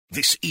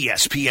This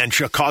ESPN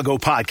Chicago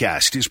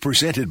podcast is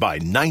presented by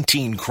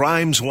 19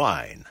 Crimes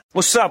Wine.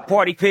 What's up,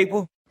 party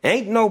people?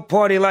 Ain't no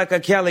party like a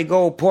Cali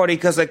Gold party,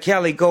 'cause a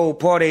Cali Gold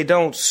party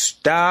don't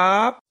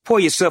stop. Pour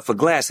yourself a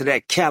glass of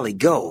that Cali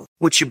Gold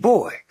with your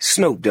boy,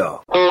 Snoop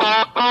Dogg.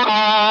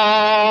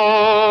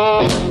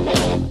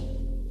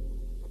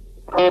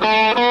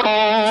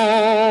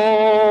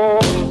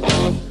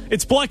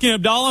 It's Black and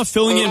Abdallah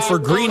filling in for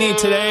Greeny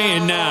today,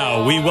 and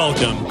now we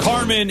welcome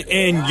Carmen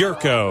and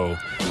Yurko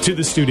to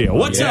the studio.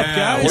 What's up,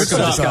 guys? What's up?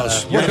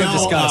 Yurko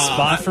just got a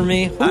spot for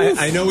me.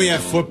 I know we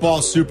have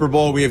football, Super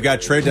Bowl, we have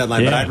got trade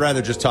deadline, but I'd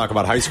rather just talk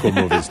about high school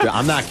movies.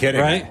 I'm not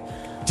kidding. Right?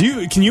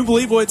 Can you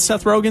believe what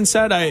Seth Rogen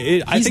said?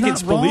 I think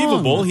it's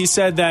believable. wrong. He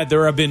said that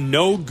there have been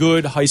no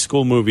good high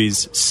school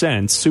movies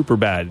since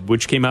Superbad,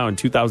 which came out in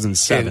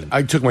 2007. And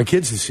I took my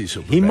kids to see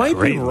Superbad. He might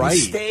be Great right.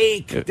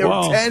 Mistake. They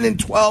were 10 and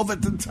 12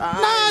 at the time.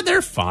 Nah,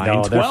 they're fine.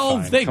 No, they're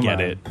 12, fine. they Come get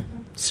on. it.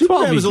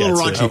 Superbad was a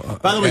little gets it.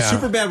 raunchy. By the way,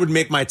 Superbad would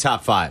make my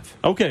top 5.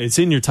 Okay, it's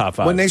in your top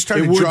 5. When they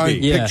started It would drawing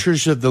be. Yeah.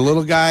 pictures of the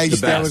little guys, The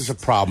that best. was a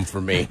problem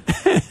for me.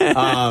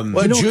 Um,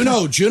 Well,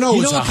 Juno You know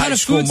was a what high kind of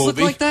school foods look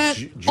movie. like that?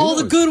 All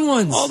the good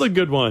ones. All the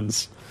good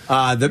ones.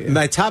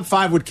 My top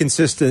 5 would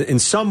consist in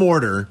some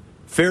order: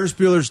 Ferris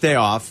Bueller's Day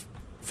Off,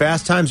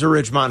 Fast Times at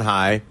Ridgemont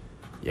High.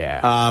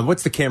 Yeah.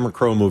 What's the Cameron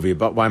Crowe movie?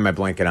 But why am I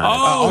blanking on it?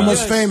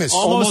 Almost Famous.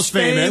 Almost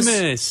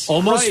famous.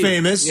 Right.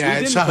 Famous. Yeah,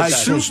 We it's didn't a high put that.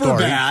 school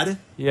story. Superbad.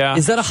 Yeah.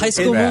 Is that a high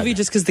school Bad. movie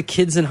just because the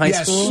kid's in high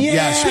Yes, school?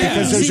 yes,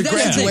 because there's See, a that's the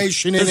thing.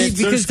 graduation in it. Because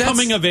There's that's-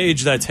 coming of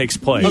age that takes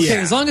place. Okay,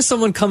 as long as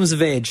someone comes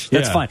of age,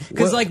 that's Yeah. fine.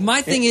 Because, like,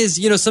 my thing is,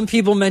 some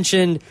people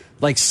mentioned,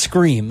 like,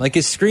 Scream. Like,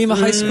 is Scream a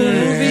high school movie?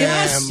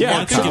 Yes. Yeah,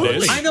 I think it Absolutely.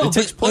 is. I know, It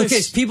takes but, place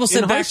okay, people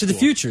said in Back high to the school.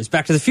 Future. Is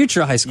Back to the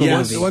Future a high school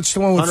Yes. movie? What's the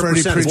one with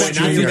Freddie 100%. Prinze Boy,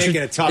 now you're Jr.? making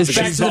it tough. Is to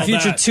Back choose. to the all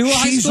Future that. 2 a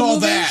high She's school all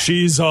movie? that.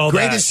 She's all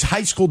Greatest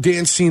high school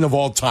dance scene of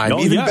all time, Oh,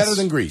 even yes. better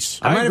than Grease.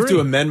 I might have agree. to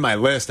amend my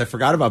list. I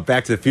forgot about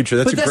Back to the Future.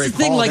 That's But a that's great the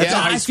thing. call. Like, That's a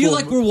high I feel school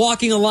like we're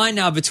walking a line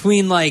now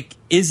between, like,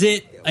 is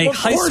it a Of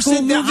high course,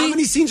 school movie? how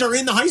many scenes are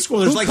in the high school?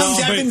 There's Who like comes-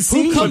 7 who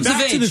scenes. comes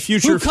Back of to the age?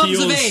 Future Who comes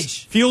of feels,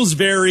 age? feels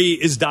very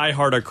is Die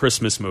Hard a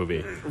Christmas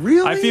movie.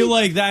 Really? I feel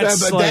like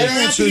that's Yeah, but like that They're at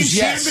the answer is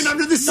yes. enchantment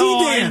under the sea No,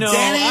 I dance. know.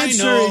 That I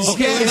answer know. is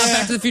Okay, what yes. about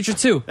Back to the Future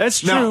 2? That's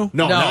true.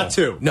 No, not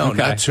 2. No, Okay.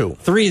 not 2.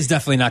 3 is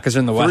definitely not because they're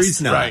in the West.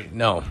 3's not. Right,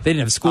 no. They didn't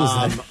have schools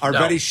then. Our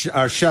buddy,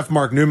 our chef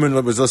Mark Newman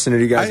was listening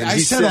to you guys. and I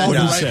he said all the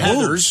uh, right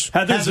Heathers.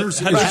 Heather's There's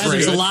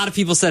great. a lot of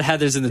people said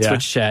Heather's in the Yeah.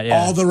 Twitch chat.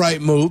 Yeah. All the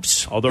right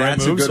moves. All the right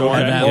That's a moves. good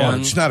one. Okay. That Yeah.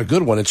 one. It's not a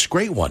good one. It's a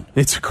great one.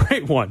 It's a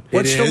great one.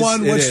 What's the is,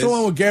 one? it What's is. the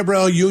one with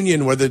Gabrielle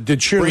Union where the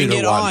cheerleader Bring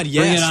it won? on,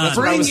 yes. Bring it on. That's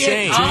what I was Bring it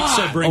saying. on. Jake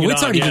said bring Oh, it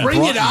it's on. already yeah. been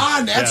Bring it Brought-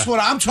 on. That's what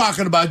I'm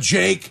talking about,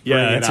 Jake. Yeah,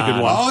 Bring that's it a good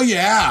on. one. Oh,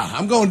 yeah.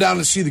 I'm going down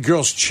to see the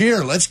girls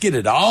cheer. Let's get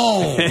it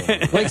on.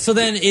 Wait, so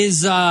then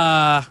is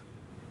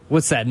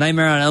what's that?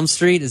 Nightmare on Elm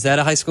Street? Is that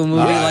a high school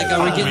movie? Like,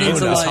 are we getting Halloween.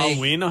 into Is like?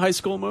 Halloween a high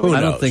school movie? Who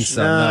I knows? don't think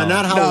so. Not No,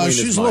 Halloween.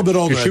 she's as a little much, bit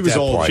older 'cause she at was that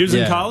old. point. She was in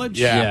Yeah. college?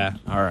 Yeah.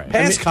 All right.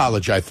 Past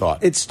college, I thought.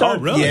 It started.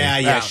 Oh, really?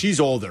 Yeah. She's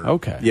older.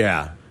 Okay.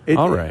 Yeah.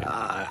 All right.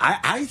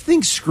 I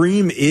think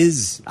Scream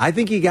is. I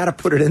think you got to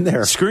put it in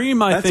there.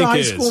 Scream, I That's think, a high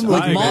is. school movie.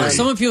 I Like agree.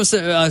 Some of people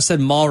said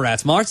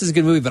Mallrats. Mallrats is a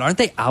good movie, but aren't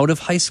they out of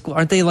high school?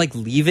 Aren't they like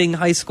leaving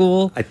high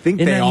school? I think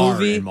in they that are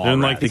movie? in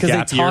And like the because they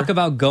gap talk year.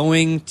 about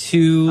going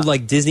to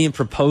like Disney and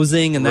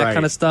proposing and that Right.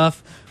 kind of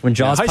stuff. When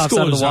Jaws High pops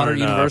out of schoolers the water at aren't,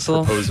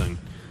 Universal. proposing.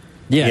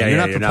 Yeah, you're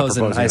not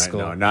proposing in high right?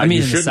 school. No, I mean,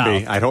 you in the shouldn't be.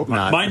 South. I hope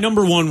not. My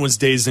number one was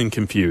Dazed and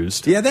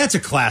Confused. Yeah, that's a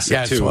classic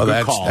Yes, too. well, Good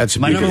that's, call. that's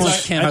My number beauteous.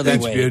 one Can't Hardly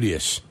That's Wait.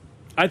 beauteous.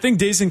 I think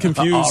Dazed and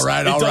Confused. All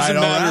right, all it doesn't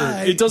right, all matter.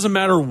 right. It doesn't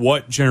matter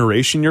what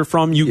generation you're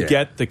from. You Yeah.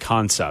 get the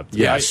concept.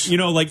 Yes.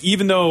 Like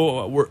even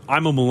though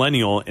I'm a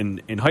millennial,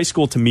 and in high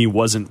school to me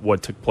wasn't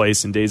what took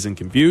place in Dazed and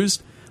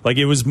Confused. Like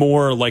it was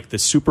more like the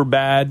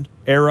Superbad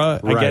era.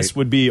 I Right. guess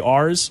would be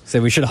ours. So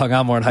we should have hung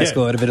out more in high Yeah.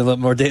 school. It would have been a little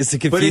more Dazed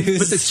and But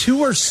Confused. the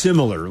two are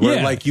similar. Where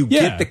Yeah. like you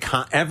Yeah. get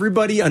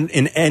everybody in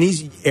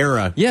any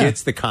era Yeah.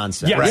 gets the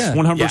concept. Yes, Right.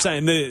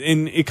 100%.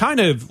 And it kind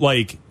of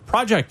like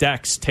Project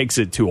X takes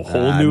it to a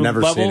whole I've new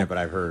never level. seen it, but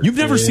I've heard. You've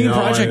never seen No,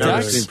 Project I've never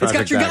X? seen It's got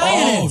Project your X. guy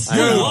in it. I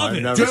You'll know, love I've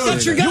it. never Dude, seen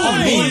It's your it.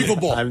 guy.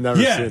 Unbelievable. I've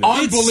never Yeah. seen it.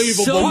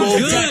 Unbelievable so movie.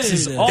 good. That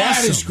is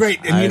Awesome. great.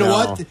 And I you know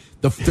know.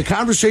 what? The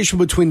conversation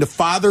between the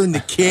father and the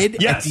kid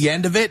Yes. at the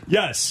end of it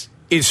Yes.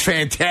 is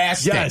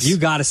fantastic. Yes. You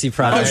got to see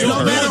Project Because no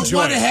I X. matter enjoy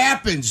what it.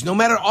 happens, no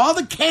matter all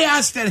the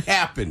chaos that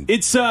happened,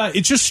 It's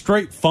just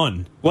straight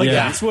fun. Like Yeah.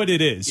 that's what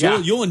it is. Yeah.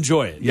 You'll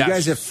enjoy it. You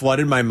guys have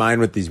flooded my mind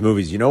with these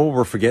movies. You know what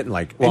we're forgetting?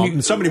 Like, well,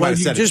 somebody might have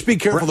said just it. be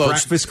careful though.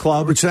 Breakfast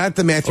Club. It's not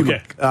the Matthew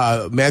Okay.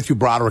 Matthew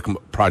Broderick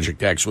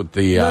Project X with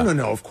the No,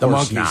 of the course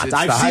monkeys. not. It's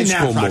I've the high seen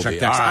that school Project movie.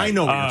 X. All right. I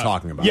know what you're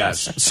talking about.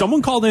 Yes.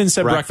 Someone called in and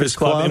said Breakfast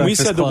Club, and we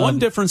Breakfast said the Club. one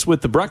difference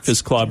with the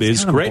Breakfast Club is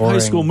kinda great high boring.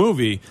 school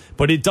movie,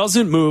 but it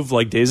doesn't move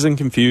like Dazed and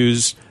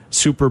Confused,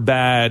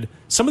 Superbad,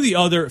 some of the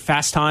other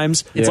Fast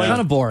Times. It's like, kind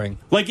of boring.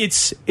 like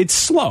it's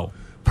slow.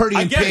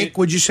 Pretty in Pink.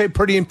 Would you say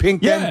Pretty in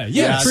Pink then?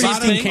 Yeah.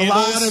 16 A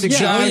lot of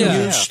John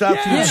Hughes stuff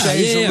you would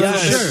say. Yeah, for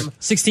sure.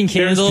 16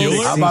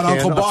 Candles. How about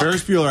Uncle Buck?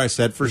 Ferris Bueller, I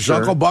said, for Is sure.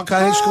 Uncle Buck a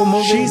high school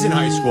movie? She's in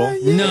high school.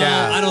 No,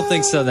 I don't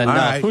think so then. All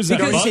No. right. Who's that?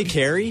 Did you Buck? say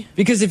Carrie?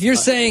 Because if you're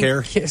saying,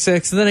 Carrie. so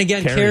then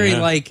again, Carrie,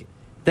 yeah. like,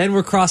 then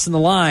we're crossing the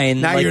line.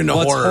 Now like, you're in the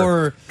what's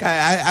horror.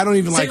 I don't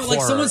even Say, like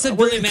horror. someone said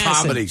We're Billy in Madison.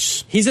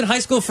 comedies. He's in high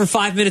school for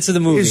 5 minutes of the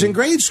movie. He's in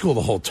grade school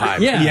the whole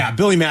time. Yeah. Yeah,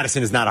 Billy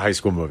Madison is not a high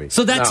school movie.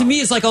 So that to me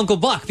is like Uncle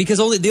Buck, because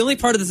the only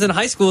part that's in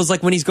high school is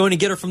like when he's going to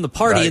get her from the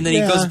party Right. and then he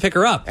goes to pick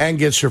her up. And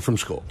gets her from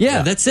school.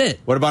 Yeah, that's it.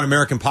 What about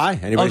American Pie?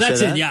 Anybody Oh, that's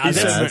say it. that? Yeah,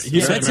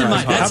 He said that's in my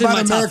How that's in about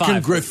my top American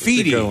 5.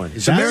 Graffiti? That's a good one. Is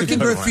That's a American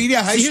good one. Graffiti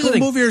a high See, here's the school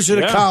thing. movie or is it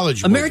a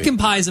college movie? American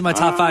Pie is in my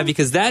top 5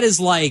 because that is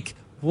like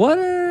what?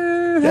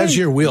 That's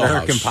your wheelhouse.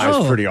 American Pie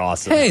is pretty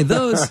awesome. Hey,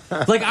 those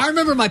like I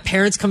remember my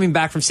parents coming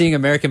back from seeing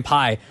American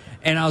Pie.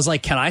 And I was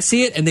like, "Can I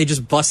see it?" And they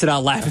just busted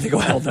out laughing. They go,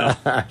 "Hell no,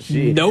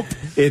 nope."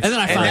 And then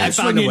I that's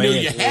found when a you way knew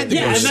in. you had to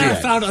yeah, go and see then I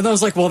it. found, and I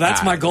was like, "Well,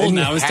 that's my goal then you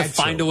now is to had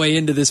find to. a way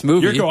into this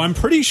movie." Yurko, I'm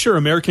pretty sure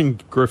American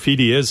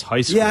Graffiti is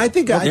high school. Yeah, I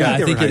think I they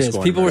were think high it is.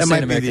 school. People were That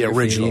saying might be the American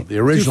original. Graffiti.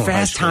 The original Fast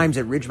high school. Times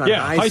at Ridgemont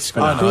Yeah, High high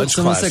School. school. Oh, no, it's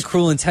Someone classic. said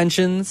Cruel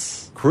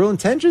Intentions. Cruel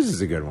Intentions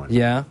is a good one.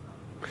 Yeah.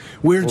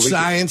 Weird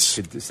Science.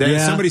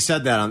 Somebody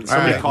said that.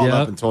 Somebody right. called Yep.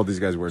 up and told these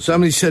guys weird.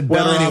 Somebody said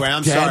Well, Better anyway, Off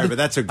I'm Dead. sorry, but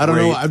that's a I don't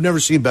know. great- I've never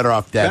seen Better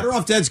Off Dead. Better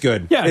Off Dead's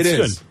good. Yeah, it it's is.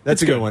 good. That's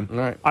It's a good good. one. All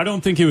right. I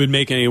don't think it would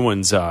make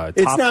anyone's top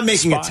It's not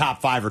making spot. a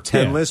top 5 or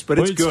 10 list, but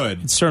it's good.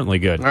 It's certainly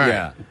good. All right.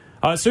 Yeah.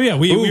 So yeah,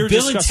 we were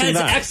Bill and discussing Ted's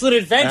that. Excellent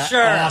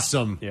Adventure.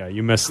 Awesome. Yeah,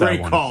 you missed Great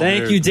that one. call.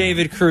 Thank dude. you,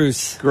 David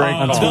Cruz. Great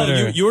on call. Bill,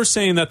 Twitter. you were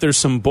saying that there's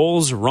some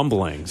Bulls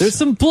rumblings. There's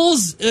some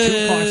Bulls. 2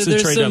 o'clock's the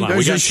There's trade some. deadline.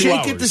 We There's got a 2 shake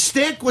at the hours.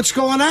 stick. What's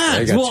going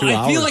on? got Well, 2 I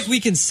feel hours. like we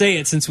can say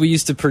it since we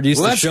used to produce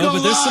Let's the show, go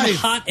but there's some live.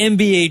 hot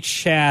NBA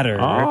chatter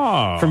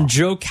Oh. from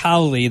Joe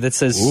Cowley that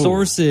says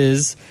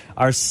sources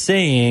are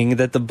saying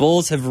that the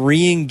Bulls have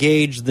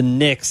re-engaged the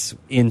Knicks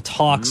in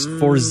talks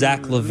for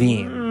Zach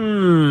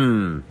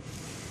LaVine.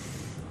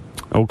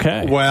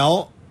 Okay.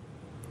 Well,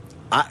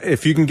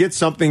 if you can get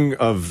something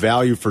of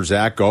value for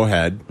Zach, go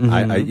ahead.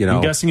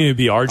 I'm guessing it would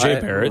be R.J.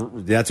 Barrett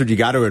That's what you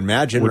got to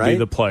imagine, would right? be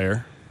the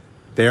player.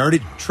 They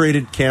already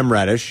traded Cam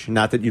Reddish.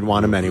 Not that you'd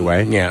want him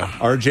anyway. Yeah.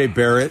 R.J.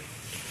 Barrett.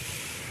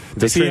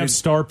 Does he traded- have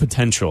star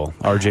potential,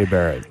 R.J.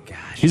 Barrett?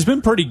 He's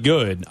been pretty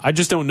good. I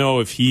just don't know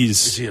if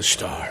Is he a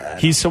star?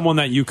 he's someone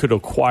that you could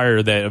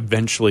acquire that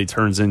eventually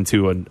turns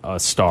into a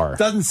star.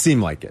 Doesn't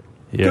seem like it.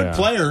 Yeah. Good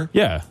player,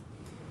 Yeah.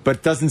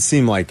 but doesn't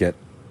seem like it.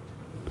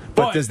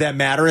 But does that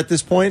matter at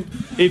this point?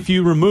 If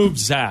you remove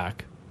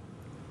Zach,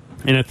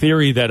 and a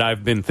theory that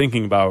I've been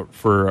thinking about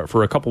for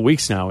a couple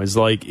weeks now is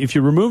like, if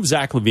you remove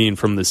Zach LaVine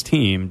from this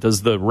team,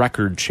 does the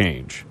record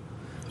change?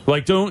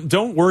 Like,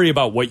 don't worry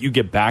about what you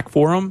get back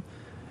for him.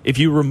 If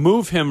you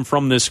remove him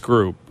from this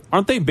group,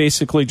 aren't they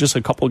basically just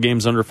a couple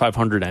games under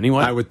 500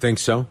 anyway? I would think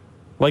so.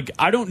 Like,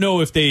 I don't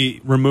know if they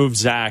remove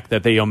Zach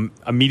that they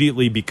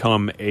immediately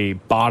become a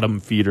bottom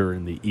feeder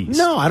in the East.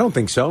 No, I don't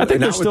think so. I think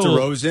And they're not with still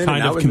DeRozan, kind and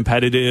of not with-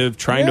 competitive,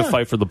 trying to Yeah.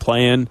 fight for the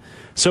play-in.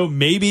 So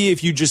maybe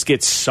if you just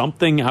get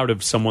something out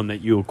of someone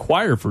that you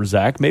acquire for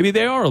Zach, maybe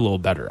they are a little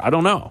better. I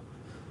don't know.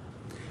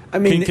 I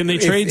mean, Can they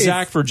trade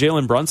Zach for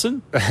Jalen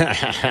Brunson?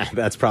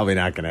 That's probably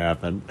not going to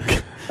happen.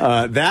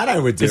 That I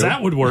would do. 'Cause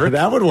that would work.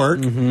 That would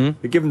work.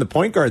 They give them the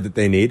point guard that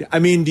they need. I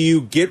mean, do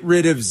you get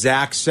rid of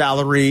Zach's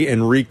salary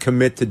and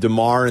recommit to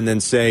DeMar and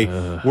then say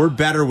we're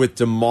better with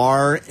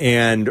DeMar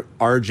and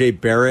R.J.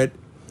 Barrett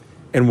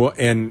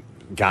and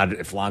God,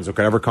 if Lonzo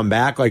could ever come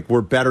back, like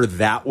we're better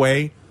that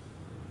way?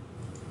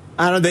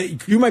 I don't know.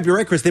 You might be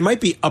right, Chris. They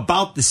might be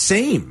about the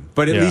same,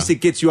 but at Yeah. least it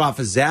gets you off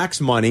of Zach's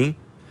money.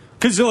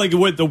 Because like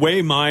what the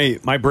way my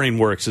brain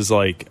works is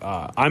like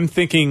I'm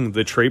thinking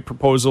the trade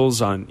proposals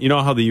on, you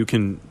know how you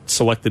can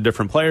select the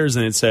different players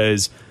and it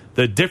says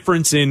the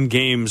difference in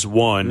games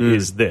won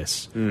is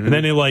this, and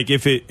then it, like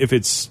if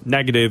it's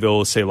negative,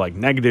 it'll say like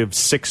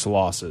 -6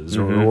 losses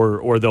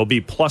or there'll be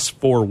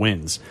 +4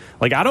 wins.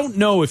 Like I don't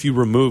know if you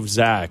remove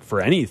Zach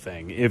for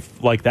anything if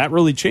like that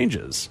really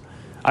changes.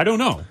 I don't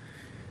know.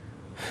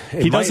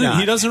 He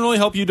doesn't really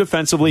help you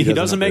defensively. He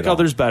doesn't make help at all.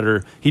 others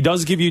better. He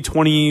does give you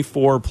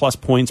 24 plus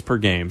points per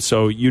game,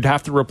 so you'd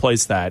have to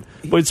replace that.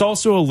 But it's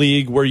also a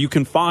league where you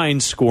can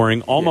find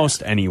scoring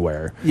almost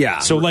anywhere. Yeah.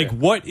 So like,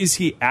 what is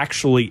he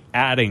actually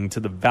adding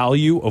to the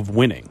value of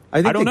winning?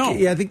 I don't know.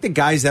 Yeah, I think the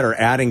guys that are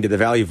adding to the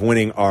value of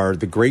winning are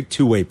the great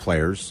two-way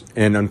players,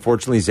 and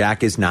unfortunately,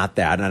 Zach is not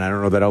that, and I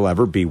don't know that I'll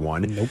ever be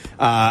one. Nope.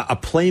 A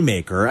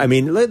playmaker. I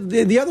mean,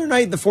 the other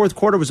night, the fourth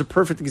quarter was a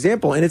perfect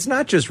example, and it's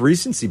not just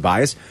recency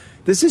bias.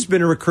 This has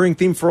been a recurring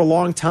theme for a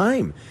long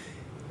time.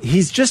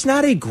 He's just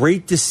not a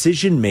great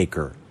decision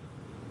maker.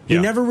 He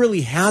Yeah. never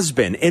really has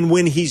been. And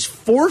when he's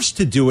forced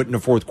to do it in the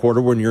fourth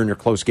quarter, when you're in your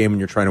close game and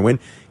you're trying to win,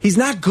 he's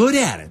not good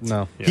at it.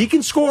 No. He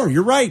can score.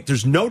 You're right.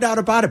 There's no doubt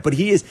about it. But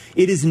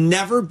it has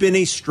never been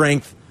a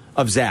strength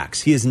of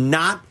Zach's. He is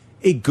not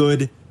a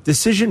good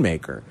decision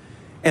maker.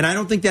 And I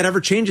don't think that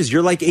ever changes.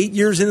 You're like 8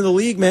 years into the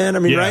league, man. I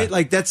mean, Yeah. right?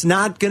 Like, that's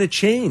not going to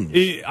change.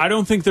 I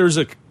don't think there's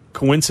a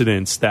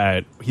coincidence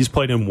that he's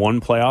played in one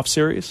playoff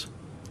series.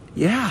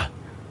 Yeah.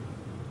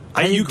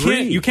 You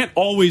can't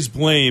always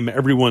blame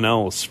everyone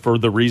else for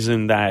the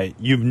reason that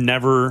you've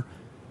never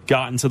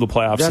gotten to the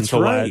playoffs That's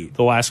until right.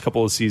 the last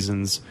couple of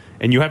seasons,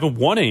 and you haven't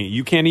won any.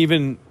 You can't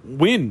even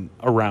win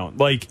a round.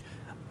 Like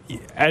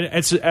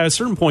at a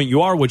certain point,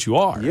 you are what you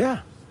are.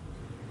 Yeah.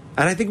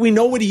 And I think we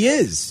know what he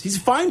is. He's a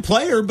fine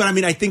player, but I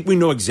mean, I think we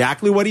know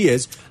exactly what he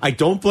is. I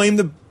don't blame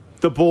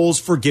the Bulls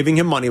for giving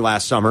him money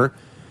last summer.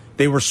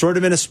 They were sort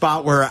of in a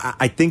spot where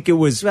I think it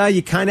was, well,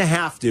 you kind of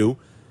have to.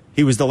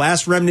 He was the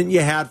last remnant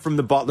you had from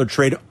the Butler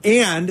trade,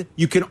 and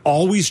you can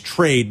always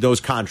trade those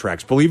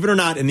contracts. Believe it or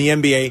not, in the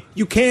NBA,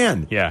 you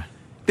can. Yeah.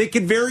 They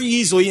could very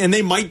easily, and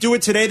they might do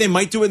it today, they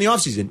might do it in the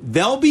offseason.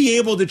 They'll be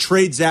able to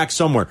trade Zach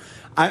somewhere.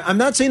 I'm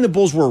not saying the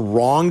Bulls were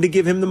wrong to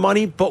give him the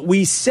money, but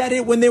we said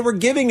it when they were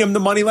giving him the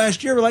money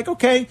last year. We're like,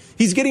 okay,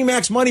 he's getting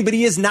max money, but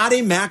he is not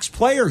a max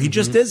player. He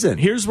just isn't.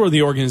 Here's where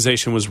the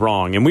organization was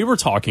wrong, and we were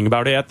talking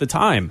about it at the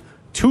time.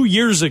 2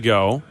 years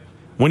ago,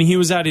 when he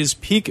was at his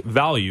peak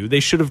value,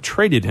 they should have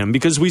traded him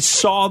because we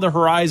saw the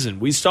horizon.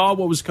 We saw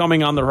what was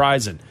coming on the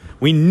horizon.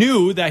 We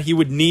knew that he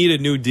would need a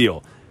new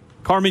deal.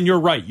 Carmen, you're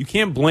right. You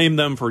can't blame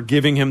them for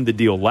giving him the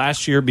deal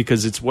last year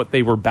because it's what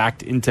they were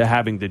backed into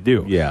having to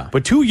do. Yeah.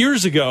 But 2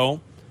 years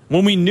ago,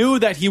 when we knew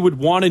that he would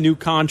want a new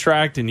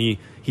contract and he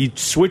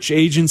switched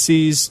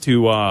agencies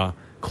to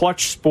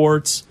Clutch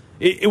Sports,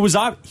 it was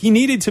he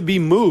needed to be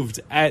moved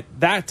at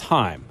that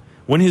time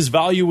when his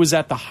value was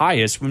at the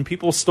highest, when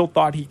people still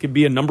thought he could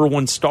be a number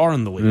one star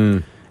in the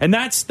league. And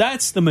that's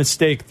the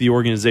mistake the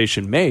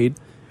organization made.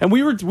 And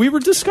we were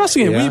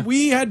discussing it. Yeah.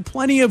 We had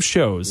plenty of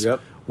shows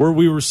where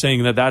we were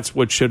saying that that's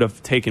what should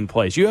have taken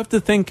place. You have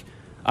to think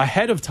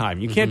ahead of time.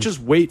 You can't just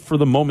wait for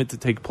the moment to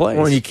take place.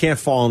 Well, you can't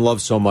fall in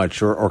love so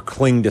much or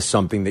cling to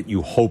something that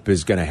you hope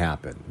is going to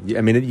happen.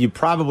 I mean, you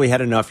probably had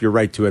enough, you're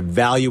right, to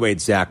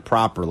evaluate Zach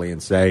properly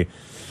and say,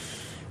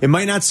 it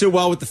might not sit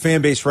well with the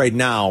fan base right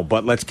now,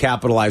 but let's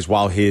capitalize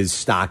while his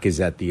stock is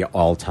at the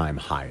all-time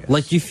highest.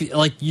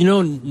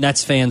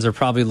 Nets fans are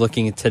probably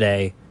looking at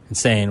today and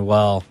saying,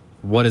 well,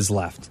 what is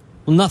left?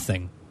 Well,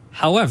 nothing.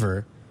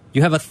 However,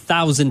 you have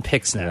 1,000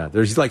 picks now. Yeah,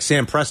 there's like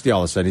Sam Presti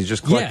all of a sudden. He's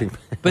just collecting.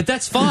 Yeah, but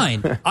that's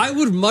fine. I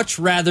would much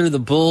rather the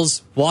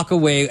Bulls walk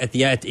away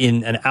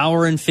in an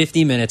hour and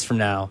 50 minutes from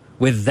now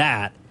with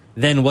that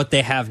than what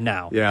they have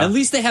now. Yeah. At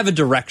least they have a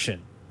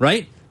direction,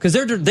 right? Because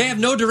they have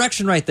no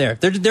direction right there.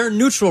 They're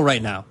neutral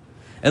right now.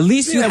 At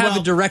least you have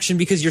a direction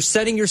because you're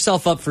setting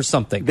yourself up for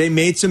something. They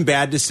made some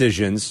bad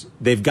decisions.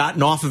 They've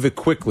gotten off of it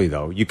quickly,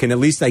 though. You can at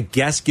least, I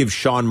guess, give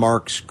Sean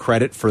Marks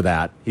credit for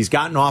that. He's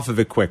gotten off of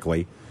it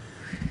quickly.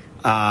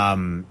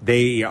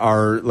 They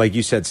are, like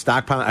you said,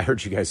 stockpiling. I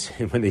heard you guys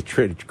say when they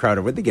traded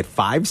Crowder, what did they get?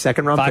 5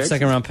 second-round picks? 5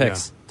 second-round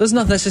picks. Yeah. There's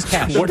nothing. That's just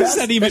cash. What does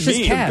that even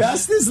mean? Cash. The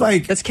best is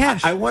like that's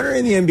cash. I wonder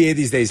in the NBA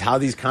these days how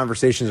these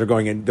conversations are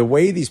going and the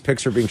way these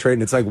picks are being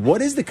traded. It's like,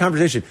 what is the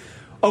conversation?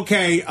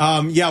 Okay,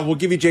 we'll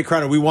give you Jay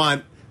Crowder. We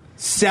want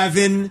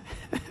 7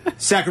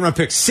 second-round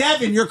picks.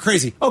 7? You're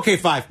crazy. Okay,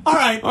 5. All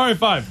right,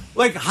 5.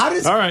 Like, how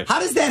does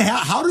that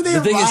how do they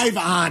arrive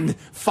on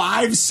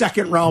 5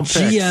 second-round picks?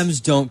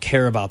 GMs don't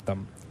care about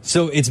them.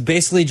 So it's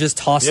basically just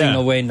tossing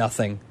away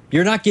nothing.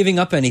 You're not giving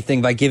up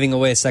anything by giving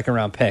away a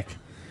second-round pick.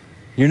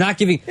 You're not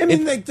giving... I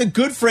mean, the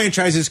good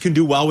franchises can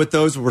do well with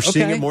those. We're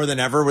seeing it more than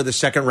ever where the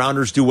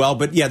second-rounders do well.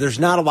 But, yeah, there's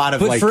not a lot of,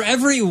 but for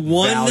every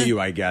one value,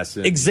 I guess.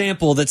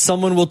 Example that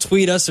someone will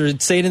tweet us or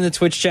say it in the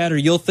Twitch chat or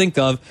you'll think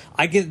of,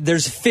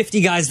 there's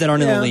 50 guys that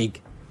aren't in the league.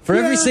 For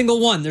every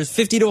single one, there's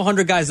 50 to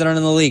 100 guys that aren't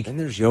in the league. And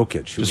there's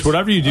Jokic. Just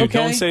whatever you do,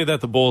 don't say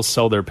that the Bulls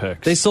sell their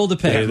picks. They sold a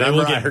pick. They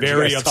will get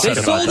very upset about that.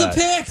 They sold a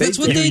pick. That's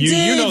what they did.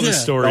 You know the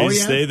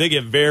stories. Oh, yeah? They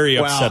get very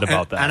upset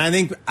about that. And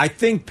I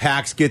think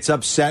Pax gets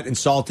upset and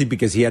salty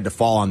because he had to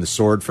fall on the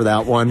sword for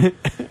that one.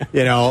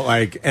 And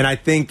I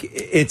think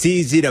it's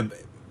easy to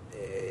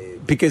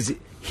because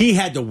he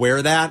had to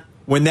wear that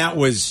when that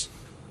was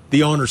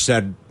the owner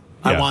said,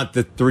 I want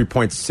the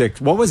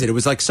 3.6. What was it? It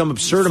was like some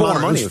absurd amount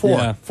of money. It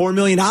was $4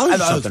 million or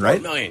something, right?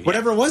 Million,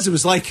 Whatever it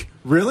was like,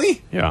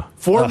 really? Yeah.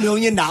 $4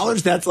 million?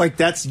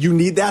 That's you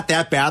need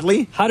that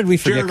badly? How did we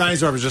forget? Jerry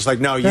Reinsdorf was just like,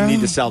 no, you need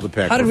to sell the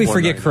pick. How did we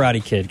forget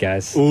million. Karate Kid,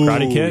 guys? Ooh,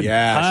 Karate Kid?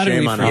 Yeah, How did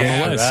we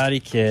forget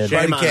Karate Kid?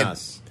 Shame on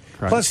us.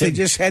 Plus, they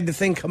just had the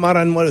thing come out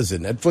on, what is it,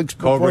 Netflix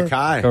before? Cobra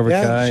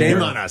Kai.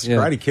 Shame on us.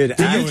 Karate Kid.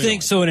 Do you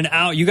think so? In an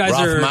hour, you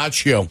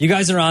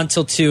guys are on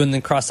till 2, and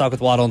then cross talk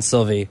with Waddle and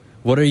Sylvie.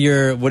 What do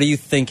you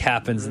think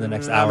happens in the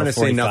next hour? I'm going to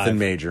say nothing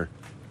major.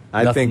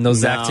 I think no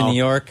Zach to New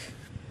York.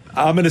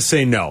 I'm going to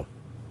say no.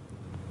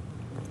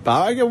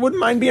 I wouldn't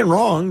mind being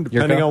wrong,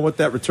 depending on what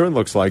that return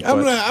looks like.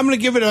 I'm going to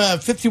give it a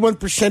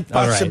 51%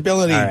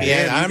 possibility. All right.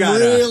 Yeah, I'm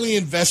really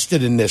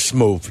invested in this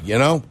move.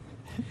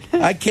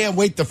 I can't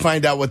wait to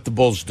find out what the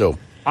Bulls do.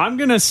 I'm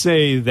going to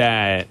say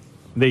that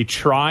they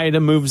try to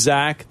move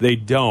Zach, they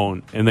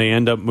don't, and they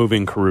end up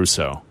moving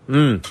Caruso.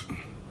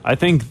 I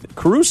think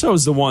Caruso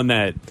is the one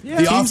that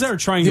teams that are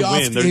trying to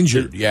win.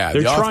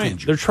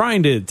 They're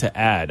trying to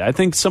add. I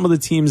think some of the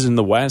teams in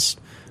the West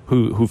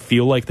who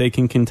feel like they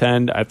can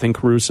contend, I think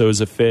Caruso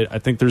is a fit. I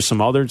think there's some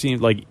other teams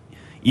like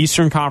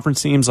Eastern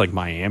Conference teams like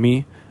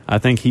Miami. I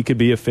think he could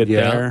be a fit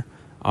Yeah. there.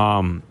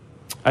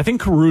 I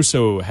think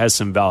Caruso has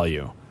some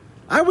value.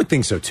 I would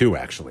think so too,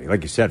 actually.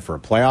 Like you said, for a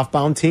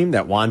playoff-bound team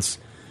that wants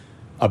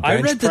a I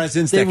bench read that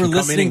presence they that were can come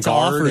in listening and to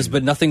guard. offers, and-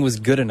 but nothing was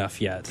good enough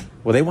yet.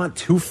 well, they want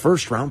 2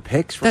 first-round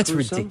picks for That's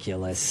Caruso?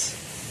 ridiculous.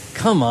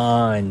 Come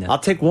on. I'll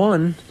take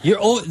one.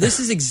 This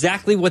is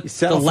exactly what the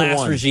settle for last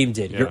one. regime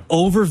did. Yeah. You're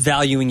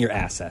overvaluing your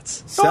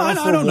assets. Settle I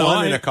for don't know.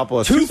 one and a couple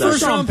of 2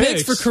 successes. first-round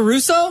picks for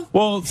Caruso?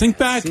 Well, think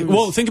back.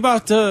 Think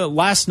about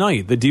last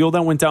night. The deal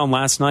that went down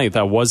last night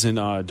that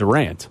wasn't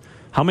Durant.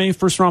 How many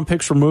first-round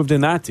picks were moved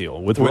in that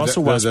deal with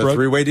Russell the Westbrook?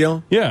 3-way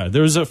deal? Yeah,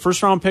 there was a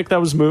first-round pick that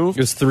was moved.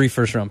 It was 3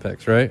 first-round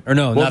picks, right? Or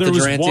no, Well, not there the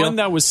was Durant one deal?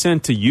 that was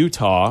sent to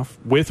Utah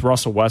with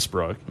Russell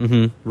Westbrook.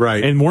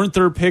 Right. And weren't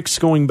there picks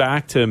going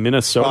back to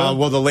Minnesota?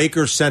 Well, the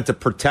Lakers sent a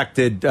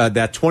protected,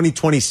 that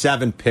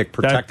 2027 pick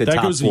protected that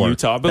top goes to 4.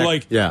 Utah.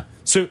 But yeah.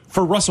 So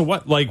for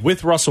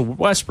with Russell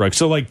Westbrook,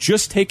 so like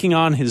just taking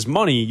on his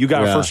money, you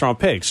got a Yeah. first-round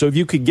pick. So if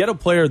you could get a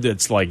player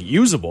that's like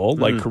usable,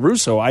 like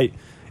Caruso,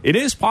 it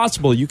is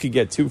possible you could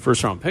get 2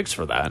 first-round picks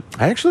for that.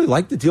 I actually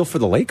like the deal for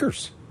the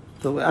Lakers.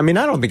 I mean,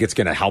 I don't think it's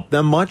going to help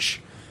them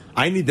much.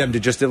 I need them to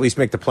just at least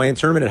make the play-in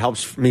tournament. It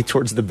helps me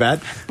towards the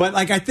bet. But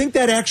like, I think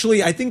that's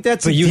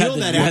But a you deal had that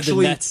you had the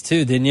actually. Nets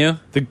too, didn't you?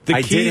 The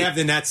I key, did have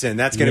the Nets in.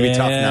 That's going to be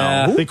tough Yeah.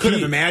 now. Who The could have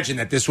key- imagined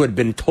that this would have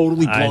been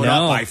totally I blown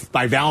know. up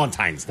by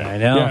Valentine's Day? I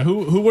know. Yeah,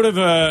 who would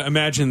have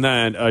imagined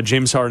that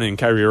James Harden and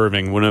Kyrie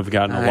Irving wouldn't have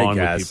gotten along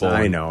with people?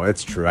 I know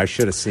it's true. I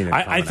should have seen it.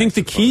 I coming, think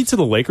the key to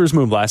the Lakers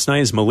move last night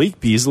is Malik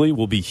Beasley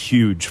will be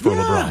huge for Yeah.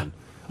 LeBron.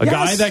 A Yes.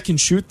 guy that can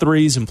shoot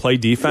threes and play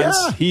defense,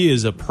 Yeah. he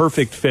is a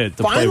perfect fit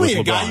to Finally, play a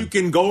with LeBron. guy who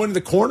can go into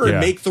the corner and Yeah.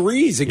 make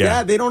threes. Like,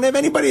 Yeah. they don't have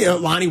anybody.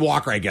 Lonnie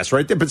Walker, I guess,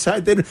 right there.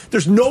 Besides,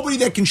 there's nobody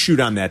that can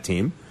shoot on that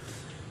team.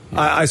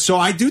 So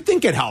I do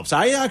think it helps.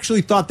 I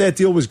actually thought that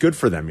deal was good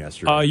for them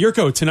yesterday.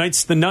 Yurko,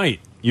 tonight's the night.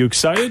 You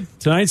excited?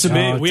 Tonight's a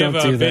No, big. We have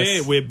don't a do big.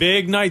 this. We have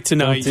big night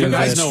tonight. Don't do You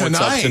guys this. know what's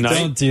up Tonight. tonight.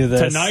 Don't do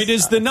this. Tonight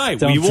is the night.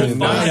 Don't we will do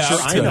find this.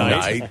 out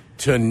tonight.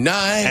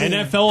 Tonight.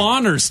 NFL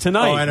honors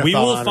tonight. Oh, we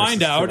NFL will honors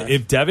find is out tonight.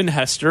 if Devin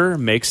Hester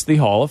makes the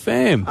Hall of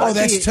Fame. Oh,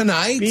 that's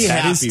tonight? Be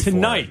That happy is for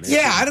tonight. him.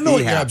 Yeah, I don't know Be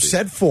what you're happy.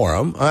 upset for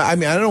him. I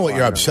mean, I don't know what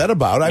you're upset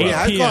about. I mean, Well,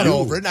 I've gone PM.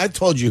 over it, and I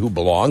told you who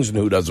belongs and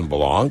who doesn't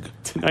belong.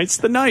 Tonight's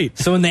the night.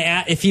 So when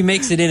if he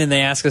makes it in and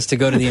they ask us to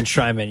go to the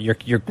enshrinement,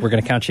 we're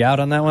going to count you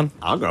out on that one.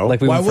 I'll go. Like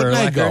we Why went for wouldn't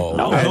I Liquor? go?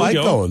 No, I he'll like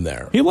go. going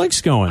there. He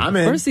likes going. I'm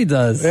Of in. course he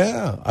does.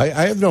 Yeah, I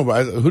have no.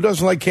 Who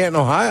doesn't like Canton,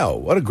 Ohio?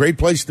 What a great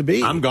place to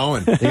be. I'm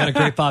going. They got a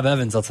great Bob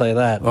Evans, I'll tell you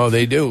that. Oh,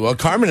 they do. Well,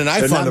 Carmen and I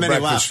There's found not a many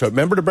breakfast. left.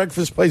 Remember the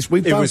breakfast place we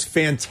It found? was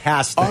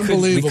fantastic.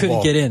 Unbelievable. We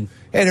couldn't get in.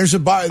 Hey, there's a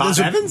bar. Bob There's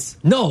a, Evans?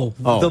 No,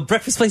 Oh. the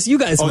breakfast place you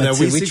guys went that to.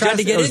 we We tried to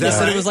suggested? get Oh, in. is They that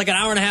said right? it was like an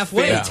hour and a half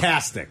wait.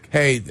 Fantastic.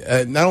 Hey,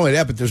 not only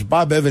that, but there's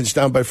Bob Evans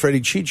down by Freddie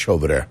Cheech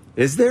over there.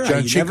 Is there?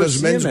 John You never Chico's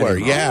see him Menswear. anymore.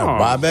 Yeah, Oh.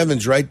 Bob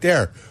Evans right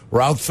there.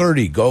 Route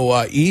 30.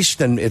 Go east,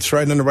 and it's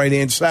right on the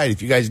right-hand side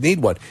if you guys need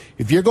one.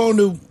 If you're going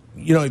to,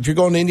 if you're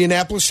going to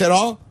Indianapolis at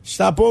all,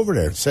 stop over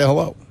there. Say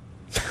hello.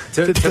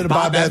 To the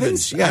Bob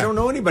Evans? Yeah. I don't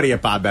know anybody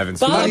at Bob Evans.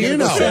 Bob, How do you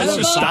know? Say hi to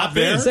Just Bob. stop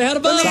there. Say hi to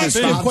Bob. Let me ask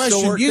you a Bob still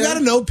question. work You there? got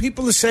to know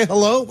people to say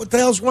hello. What the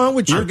hell's wrong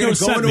with you? You're going to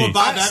go sent into a me.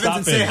 Bob Evans Stop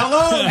and say it.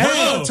 hello. Hey,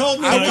 Hello.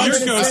 Told me. I to walked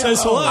Yurko in-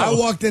 says hello. I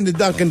walked into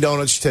Dunkin'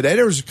 Donuts today.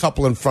 There was a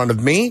couple in front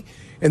of me,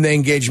 and they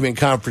engaged me in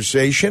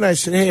conversation. I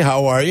said, "Hey,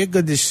 how are you?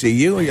 Good to see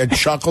you." I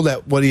chuckled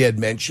at what he had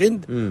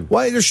mentioned.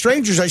 Why, they're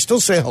strangers. I still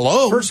say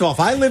hello. First of all, if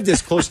I lived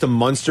as close to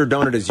Munster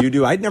Donut as you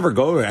do, I'd never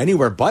go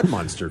anywhere but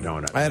Munster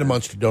Donut. I had a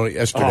Munster donut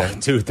yesterday. Oh,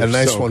 dude, they're a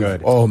nice so one.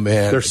 good. Oh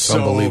man, They're it's so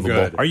unbelievable.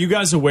 good. Are you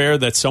guys aware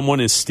that someone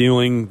is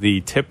stealing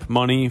the tip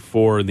money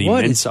for the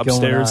What mints is going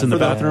upstairs on in the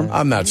there? bathroom?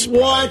 I'm not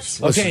surprised. What?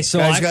 Listen, Okay, so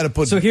guys I- got to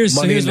put so here's-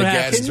 so money here's in the what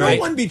gas. happens, Can right?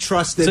 no one be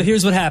trusted? So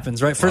here's what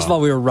happens, right? First of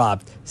all, we were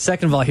robbed.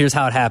 Second of all, here's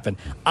how it happened.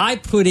 I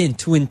put in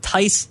to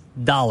entice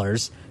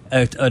dollars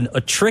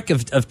a trick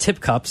of tip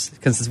cups,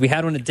 because since we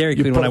had one at Dairy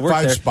You Queen put when I a worked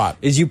five there, spot.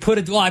 is you put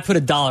I put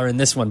 $1 in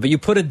this one, but you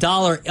put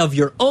 $1 of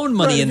your own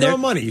money Right, in your there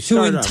own money. You to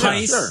start out.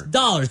 entice Yeah, sure.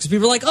 dollars, because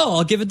people are like, oh,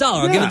 I'll give $1,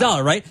 I'll give Yeah.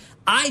 $1, right?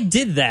 I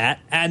did that,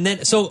 and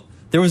then so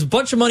there was a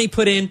bunch of money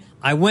put in.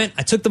 I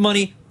took the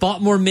money,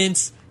 bought more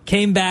mints,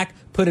 came back,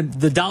 put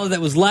the $1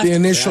 that was left, The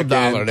initial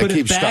Back in. dollar that put it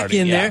keeps back starting.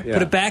 in Yeah. there,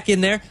 put it back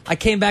in there. I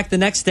came back the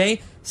next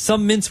day.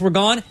 Some mints were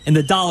gone, and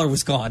the $1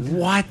 was gone.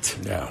 What?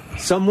 Yeah.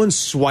 Someone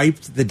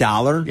swiped the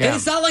dollar? Yeah. And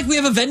it's not like we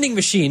have a vending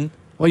machine.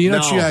 Well, you know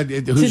No. what you had,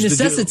 who's To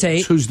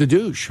necessitate- who's the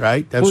douche,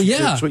 right? That's, Well, yeah.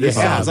 that's what you This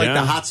have. sounds like Yeah.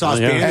 the hot sauce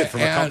Yeah. bandit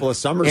from a couple of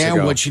summers and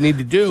ago. what you need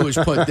to do is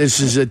put this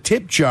is a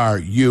tip jar,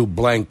 you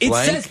blank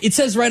blank. It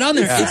says right on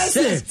there. It It says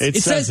says it.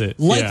 It says it,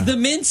 like yeah. the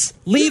mints,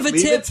 leave a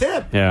Leave tip. a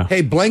tip. Yeah.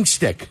 Hey, blank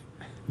stick.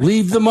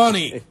 Leave the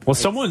money. Well,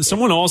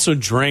 someone also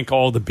drank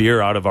all the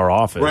beer out of our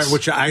office. Right,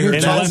 which I heard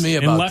and telling left, me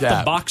and about left that.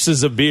 the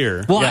boxes of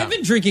beer. Well, Yeah. I've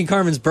been drinking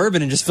Carmen's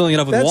bourbon and just filling it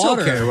up with That's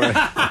water. okay.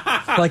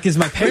 like is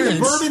my parents.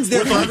 The bourbon's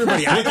there for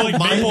everybody. I don't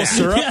mind maple that.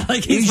 syrup. Yeah,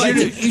 like he's like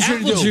Easier to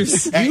apple do.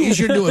 juice.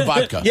 Easier to do with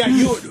vodka. Yeah,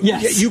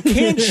 you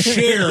can't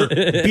share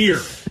beer.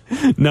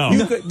 No.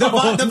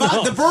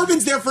 The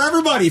bourbon's there for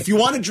everybody. If you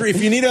want to drink,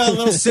 if you need a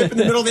little sip in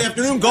the middle of the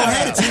afternoon, go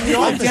ahead. It's in the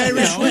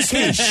office. You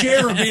can't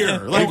share a beer.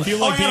 Like, I feel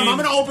like I'm going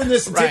to open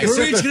this and take a We're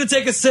sip. each going to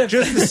take a sip.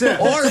 Just a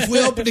sip. Or if we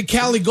open the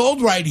Cali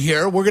Gold right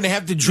here, we're going to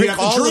have to drink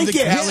all of the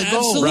Cali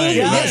Gold. Absolutely. Right,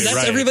 Yeah, right, that's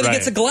right, everybody right.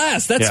 gets a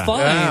glass. That's Yeah. fine.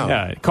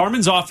 Yeah,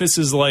 Carmen's office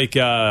is like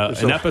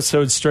an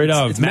episode straight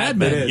out of Mad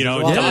Men. Men. You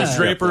know, Yeah. Dennis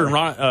Draper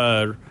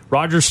and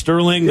Roger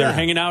Sterling. They're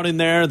hanging out in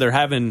there. They're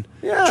having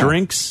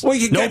drinks. Well,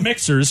 you no get-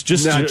 mixers,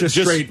 just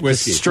straight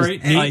whiskey.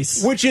 straight Just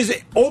ice. Which is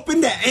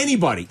open to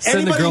anybody.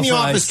 Send the Anybody in the girl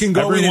for office ice. can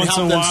go Every in and once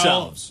help in a while,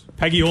 themselves.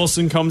 Peggy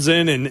Olson comes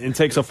in and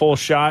takes a full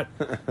shot.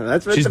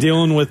 That's what She's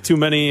dealing with too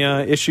many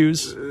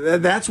issues.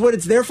 That's what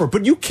it's there for.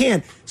 But you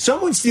can't.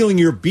 Someone stealing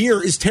your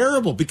beer is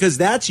terrible because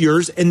that's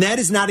yours, and that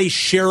is not a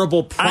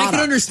shareable product. I can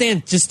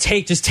understand just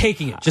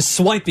taking it, just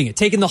swiping it,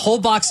 taking the whole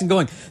box and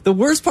going. The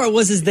worst part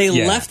was they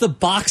left the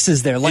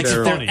boxes there like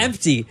they're funny.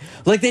 empty,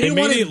 like they They didn't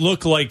made want it to.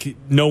 look like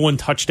no one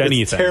touched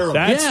anything. terrible.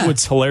 That's Yeah.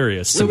 what's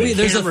hilarious. So to me.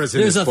 there's cameras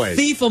in this a place.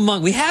 thief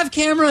among. We have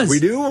cameras. We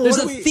do? There's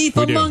What a do we- thief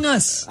We do. among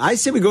us. I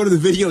say we go to the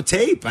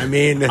videotape. I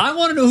mean, I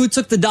want to know who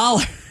took the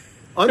 $1.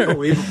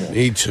 unbelievable.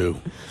 Me too.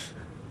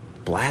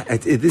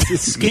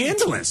 It's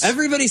scandalous.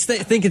 Everybody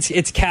think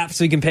it's capped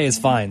so he can pay his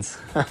fines.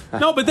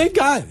 No, but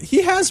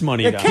he has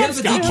money now. Cap's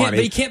Yeah, got money.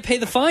 but he can't pay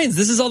the fines.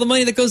 This is all the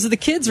money that goes to the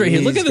kids right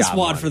here. Look He's at this got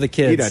wad money. for the He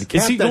kids. does. Is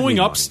Cap he doesn't going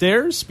need money.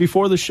 upstairs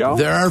before the show?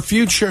 They're our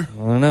future. I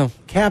don't know.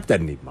 Cap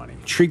doesn't need money.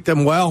 Treat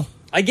them well.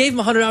 I gave him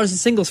 $100 in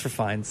singles for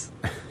fines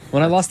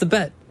when I lost a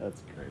bet.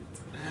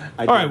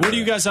 All right, what do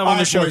you guys have on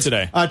the show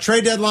today?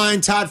 Trade deadline,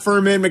 Todd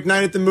Furman,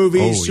 McKnight at the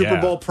movies, Oh, Super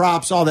yeah. Bowl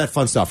props, all that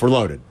fun stuff. We're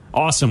loaded.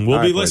 Awesome. We'll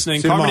All be right, boys.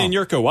 listening. See you Carmen and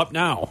tomorrow. Yurko up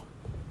now.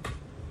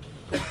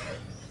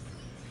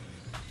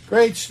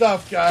 Great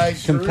stuff,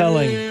 guys.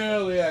 Compelling.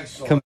 Really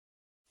excellent.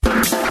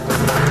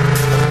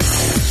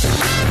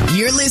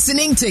 You're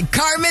listening to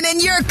Carmen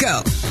and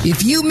Yurko.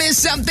 If you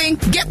missed something,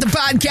 get the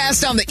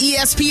podcast on the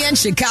ESPN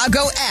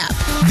Chicago app.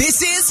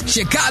 This is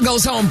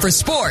Chicago's home for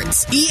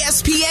sports.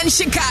 ESPN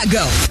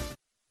Chicago.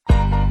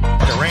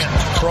 Durant,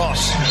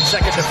 cross,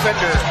 second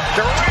defender.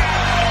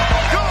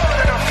 Durant, good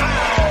and a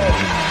foul.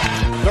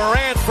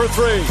 Durant for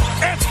three.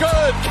 It's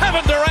good.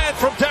 Kevin Durant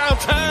from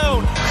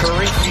downtown.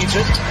 Curry feeds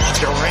it.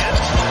 Durant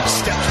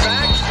steps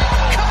back.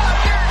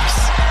 Connors!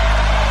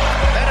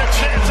 And a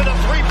chance at a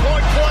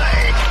three-point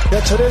play.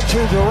 Gets it into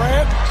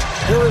Durant.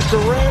 Here is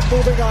Durant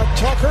moving on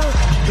Tucker.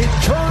 He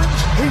turns.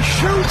 He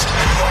shoots.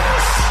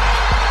 Yes!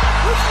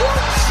 With 1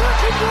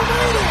 second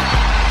remaining.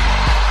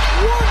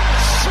 1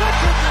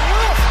 second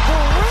left.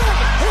 Durant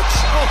hits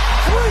a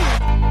three.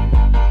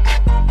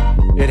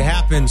 It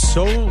happened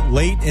so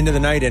late into the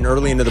night and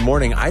early into the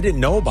morning, I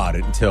didn't know about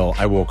it until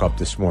I woke up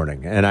this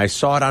morning. And I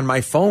saw it on my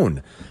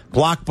phone.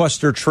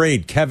 Blockbuster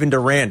trade, Kevin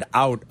Durant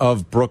out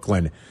of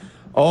Brooklyn.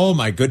 Oh,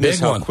 my goodness,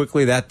 Big how one.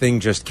 quickly that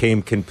thing just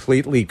came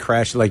completely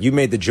crashing. Like, you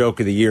made the joke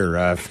of the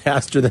year,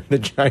 faster than the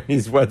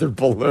Chinese weather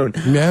balloon.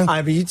 Yeah.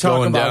 I mean, you talk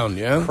Going about down,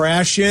 yeah.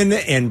 crashing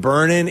and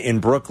burning in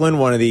Brooklyn,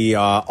 one of the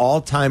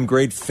all-time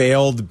great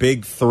failed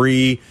big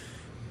three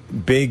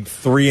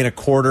and a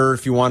quarter,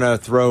 if you want to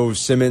throw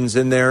Simmons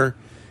in there,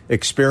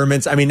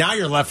 experiments. I mean, now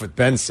you're left with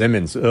Ben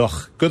Simmons.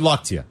 Ugh, good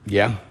luck to you.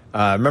 Yeah.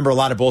 Remember a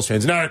lot of Bulls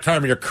fans, no,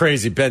 Carmen, you're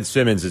crazy. Ben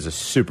Simmons is a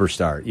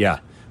superstar. Yeah,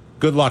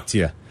 good luck to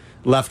you.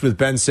 Left with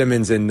Ben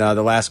Simmons in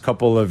the last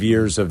couple of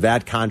years of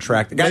that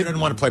contract. The guy doesn't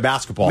want to play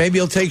basketball. Maybe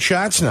he'll take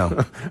shots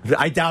now.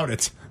 I doubt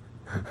it.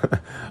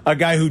 A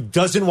guy who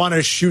doesn't want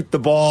to shoot the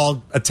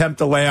ball,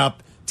 attempt a layup,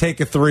 take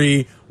a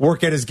three,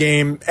 work at his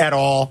game at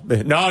all.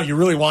 No, you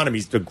really want him.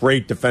 He's a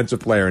great defensive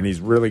player, and he's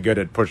really good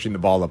at pushing the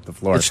ball up the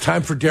floor. It's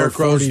time for Derrick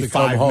Rose to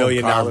come $45 home,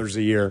 million Carl. a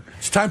year.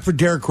 It's time for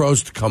Derrick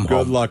Rose to come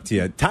Good home. luck to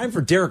you. Time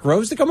for Derrick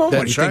Rose to come home? What, do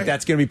you That's think right.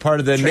 that's going to be part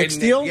of the Knicks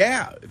deal?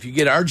 Yeah. If you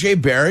get R.J.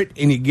 Barrett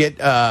and you get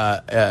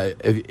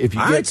if you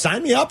All get right,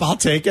 sign me up. I'll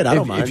take it. I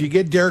don't mind. if you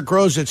get Derrick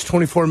Rose, it's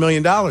 $24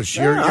 million.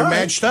 You're all right.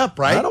 matched up,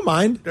 right? I don't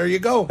mind. There you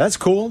go. That's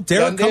cool.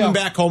 Derek Done deal. coming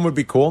back home would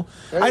be cool.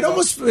 There you I'd go.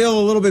 almost feel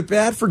a little bit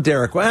bad for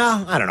Derek.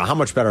 Well, I don't know. How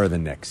much better are the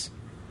Knicks?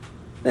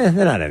 They're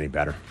not any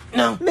better.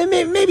 No.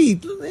 Maybe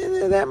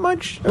that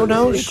much. Who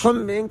knows?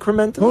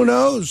 Incremental. Who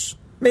knows?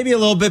 Maybe a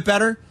little bit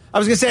better. I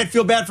was going to say I'd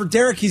feel bad for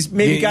Derek. He's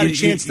maybe got a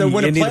chance to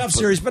win a need playoff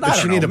series, but I don't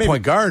you know. need a Maybe-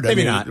 point guard.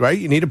 Maybe I mean, not. right?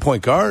 You need a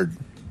point guard.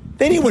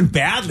 They need one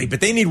badly,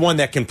 but they need one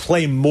that can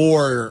play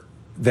more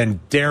than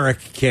Derek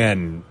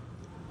can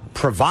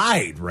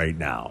provide right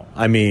now.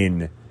 I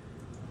mean,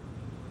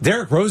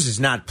 Derrick Rose is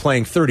not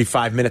playing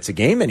 35 minutes a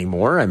game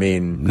anymore. I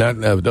mean, No,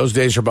 those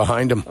days are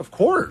behind him. of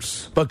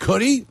course. But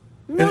could he?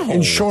 No.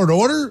 In short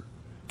order?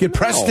 Get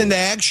pressed into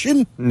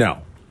action?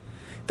 No.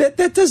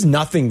 That does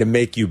nothing to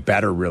make you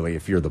better, really,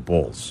 if you're the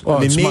Bulls.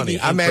 Well, it's maybe money.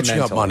 I'm matching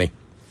up incrementally. money.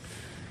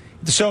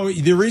 So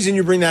the reason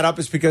you bring that up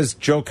is because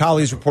Joe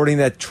Colley's reporting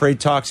that trade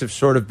talks have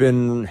sort of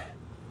been.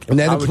 And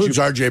that How would includes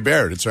you- R.J.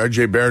 Barrett. It's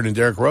R.J. Barrett and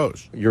Derrick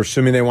Rose. You're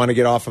assuming they want to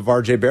get off of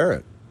R.J.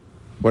 Barrett.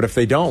 What if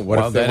they don't? What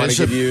if they want to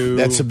give you?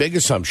 That's a big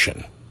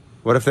assumption.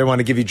 What if they want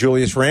to give you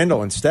Julius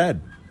Randle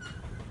instead?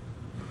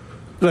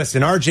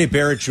 Listen, R.J.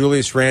 Barrett,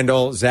 Julius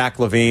Randle, Zach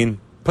LaVine,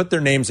 put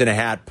their names in a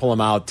hat, pull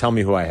them out, tell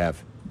me who I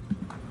have.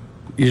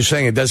 You're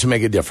saying it doesn't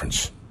make a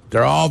difference.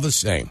 They're all the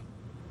same.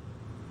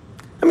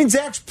 I mean,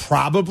 Zach's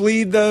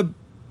probably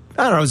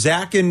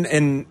Zach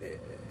and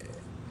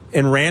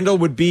Randle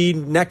would be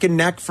neck and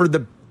neck for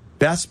the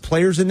best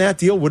players in that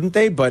deal, wouldn't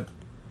they? But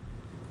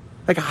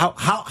like,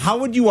 how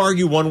would you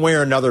argue one way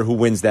or another who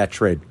wins that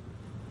trade?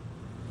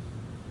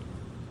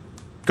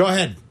 Go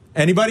ahead.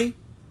 Anybody?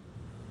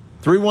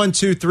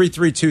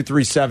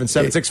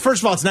 312-332-3776.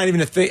 First of all, it's not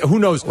even a thing. Who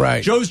knows?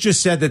 Right. Joe's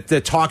just said that the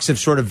talks have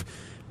sort of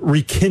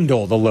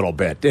rekindled a little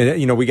bit.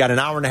 You know, we got an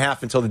hour and a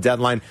half until the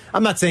deadline.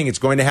 I'm not saying it's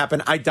going to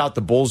happen. I doubt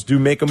the Bulls do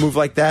make a move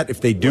like that. If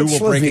they do, we'll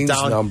break it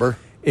down number?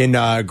 In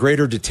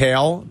greater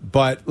detail.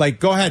 But, like,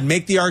 go ahead.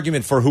 Make the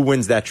argument for who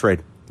wins that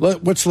trade.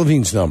 What's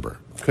LaVine's number?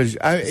 Because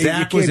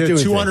Zach was a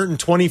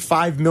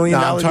 $225 million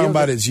I'm talking deal.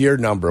 about his year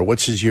number.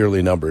 What's his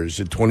yearly number? Is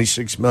it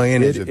 $26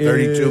 million? Is it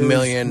 $32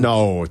 million?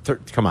 No,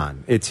 come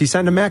on. He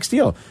signed a max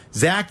deal.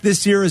 Zach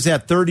this year is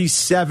at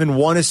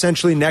 37.1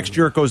 essentially. Next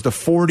year it goes to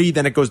 40,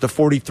 then it goes to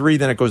 43,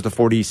 then it goes to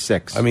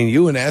 46. I mean,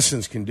 you in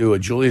essence can do a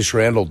Julius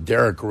Randle,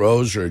 Derrick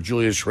Rose, or a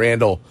Julius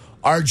Randle,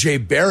 R.J.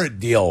 Barrett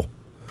deal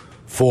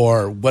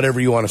for whatever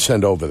you want to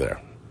send over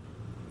there.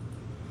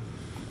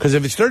 Because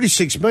if it's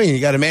 $36 million,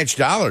 you got to match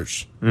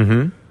dollars.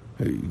 Mm-hmm.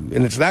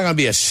 And it's not going to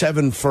be a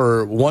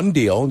 7-for-1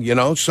 deal, you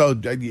know, so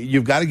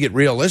you've got to get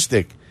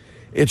realistic.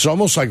 It's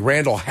almost like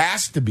Randle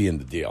has to be in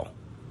the deal.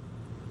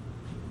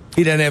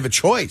 He doesn't have a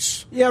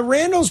choice. Yeah,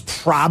 Randle's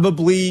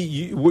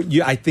probably,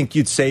 I think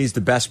you'd say, is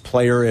the best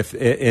player. If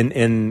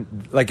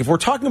we're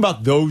talking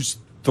about those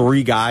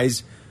three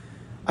guys,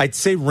 I'd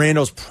say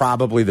Randle's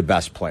probably the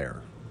best player.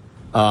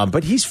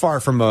 But he's far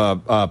from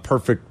a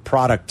perfect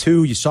product,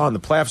 too. You saw in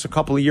the playoffs a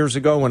couple of years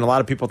ago when a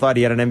lot of people thought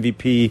he had an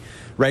MVP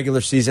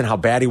regular season, how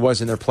bad he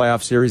was in their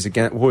playoff series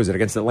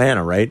against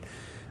Atlanta, right?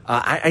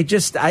 I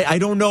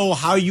don't know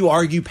how you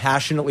argue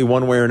passionately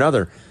one way or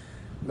another.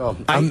 No,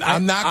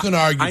 I'm not going to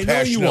argue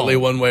passionately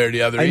one way or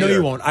the other. I know either.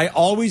 You won't. I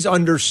always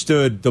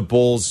understood the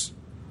Bulls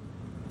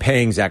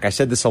paying Zach. I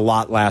said this a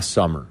lot last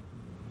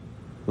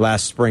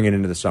spring and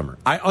into the summer.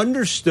 I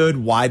understood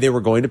why they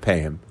were going to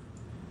pay him,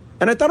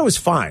 and I thought it was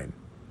fine.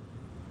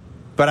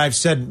 But I've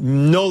said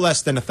no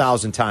less than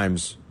 1,000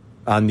 times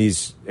on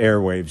these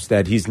airwaves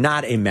that he's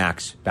not a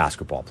max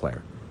basketball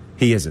player.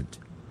 He isn't.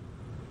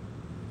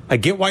 I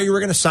get why you were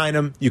going to sign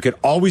him. You could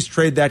always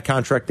trade that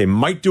contract. They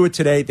might do it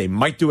today. They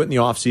might do it in the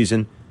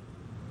offseason.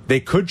 They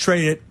could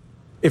trade it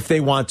if they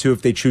want to,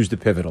 if they choose to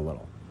pivot a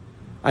little.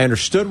 I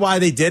understood why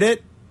they did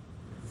it,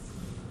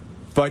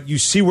 but you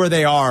see where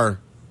they are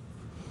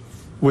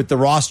with the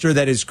roster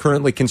that is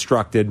currently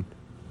constructed.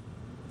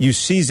 You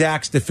see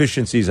Zach's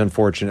deficiencies,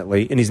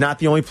 unfortunately, and he's not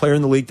the only player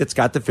in the league that's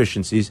got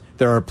deficiencies.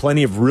 There are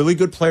plenty of really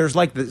good players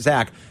like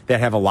Zach that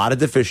have a lot of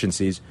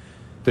deficiencies.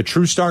 The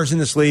true stars in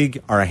this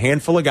league are a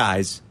handful of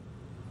guys.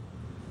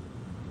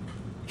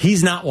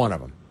 He's not one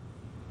of them.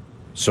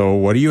 So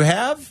what do you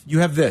have? You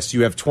have this.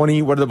 You have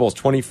 20, what are the Bulls,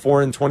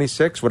 24 and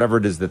 26? Whatever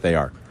it is that they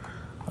are.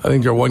 I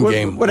think they're one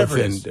game. Whatever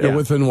within, it is. They're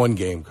within one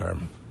game,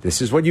 Carmen. This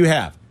is what you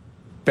have.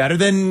 Better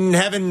than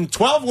having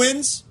 12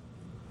 wins.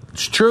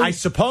 It's true. I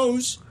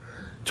suppose.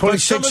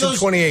 26 and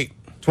 28.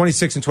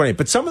 26 and 28.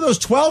 But some of those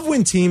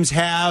 12-win teams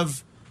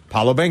have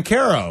Paolo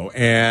Banchero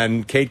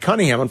and Cade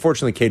Cunningham.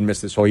 Unfortunately, Cade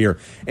missed this whole year.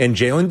 And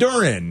Jalen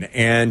Duren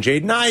and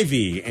Jaden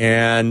Ivey.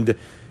 And,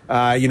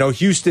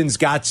 Houston's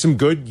got some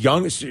good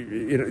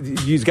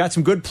he's got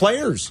some good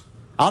players.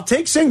 I'll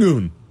take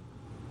Sengun.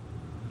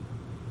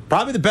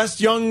 Probably the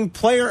best young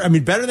player. I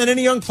mean, better than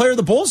any young player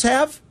the Bulls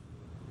have.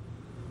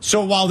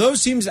 So while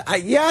those teams,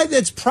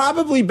 it's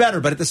probably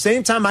better. But at the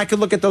same time, I could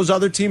look at those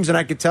other teams and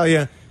I could tell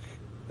you,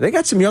 they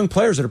got some young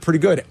players that are pretty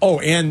good. Oh,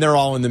 and they're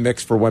all in the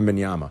mix for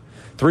Wembanyama.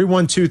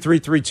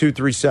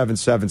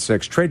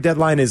 312-332-3776. Trade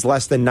deadline is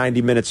less than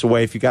 90 minutes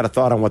away. If you got a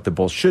thought on what the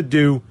Bulls should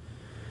do,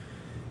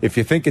 if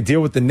you think a deal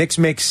with the Knicks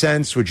makes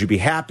sense, would you be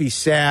happy,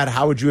 sad?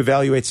 How would you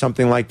evaluate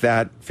something like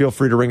that? Feel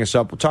free to ring us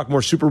up. We'll talk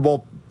more Super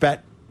Bowl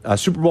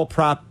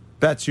prop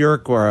bets,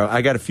 Yerk, or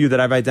I got a few that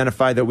I've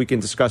identified that we can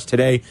discuss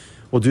today.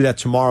 We'll do that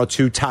tomorrow,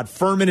 too. Todd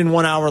Furman in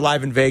 1 hour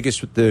live in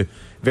Vegas with the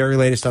very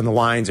latest on the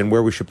lines and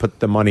where we should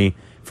put the money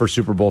for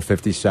Super Bowl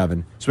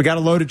 57. So we got a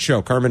loaded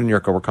show. Carmen and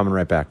Yurko, we're coming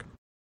right back.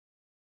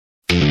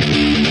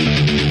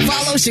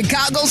 Follow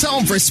Chicago's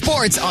Home for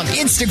Sports on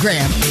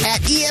Instagram at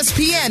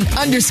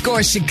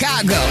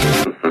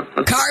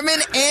ESPN_Chicago.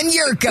 Carmen and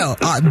Yurko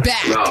are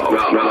back.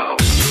 No.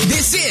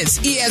 This is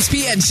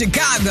ESPN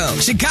Chicago,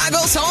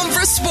 Chicago's Home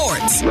for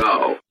Sports.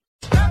 No.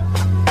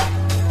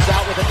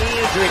 Out with a knee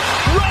injury.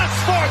 Russ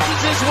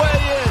forces his way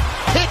in.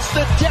 Hits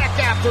the deck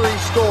after he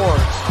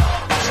scores.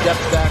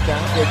 Steps back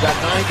out. They've got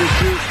 9 to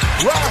shoot.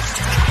 Russ,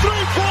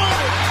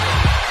 three-pointer.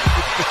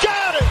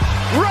 Got it.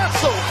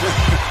 Russell.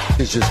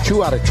 This is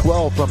 2 out of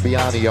 12 from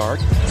beyond the arc.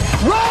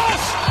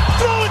 Russ,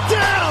 throw it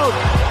down.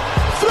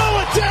 Throw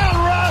it down,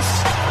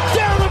 Russ.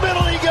 Down the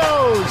middle he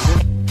goes.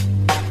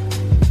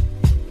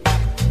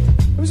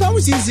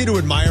 was easy to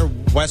admire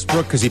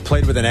Westbrook because he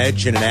played with an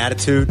edge and an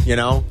attitude, I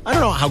don't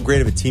know how great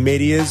of a teammate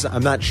he is.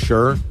 I'm not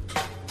sure.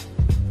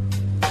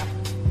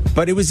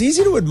 But it was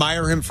easy to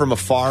admire him from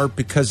afar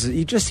because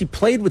he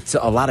played with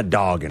a lot of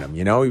dog in him,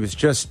 He was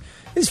just,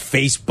 his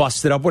face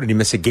busted up. What, did he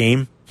miss a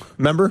game?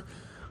 Remember?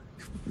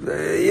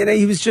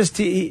 He was just,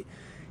 he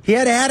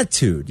had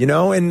attitude,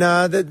 and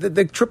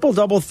the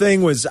triple-double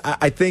thing was,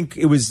 I think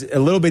it was a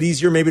little bit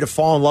easier maybe to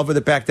fall in love with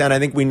it back then. I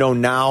think we know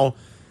now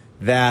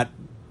that,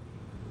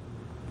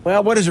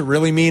 well, what does it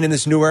really mean in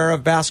this new era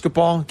of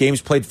basketball?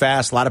 Games played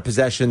fast, a lot of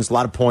possessions, a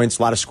lot of points,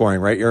 a lot of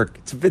scoring, right?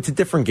 It's a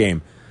different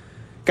game.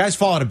 Guys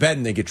fall out of bed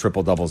and they get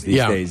triple-doubles these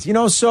days.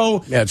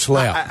 So it's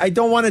layup. I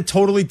don't want to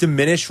totally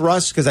diminish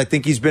Russ because I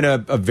think he's been a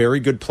very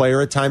good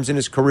player at times in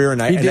his career.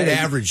 And he did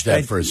average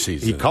that for a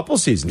season. A couple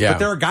seasons. Yeah. But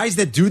there are guys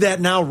that do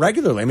that now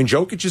regularly. I mean,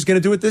 Jokic is going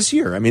to do it this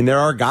year. I mean, there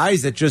are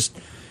guys that just,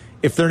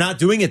 if they're not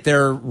doing it,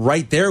 they're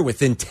right there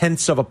within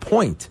tenths of a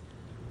point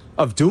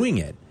of doing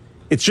it.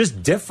 It's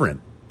just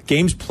different.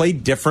 Games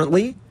played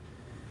differently.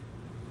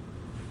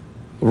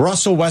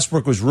 Russell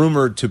Westbrook was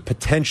rumored to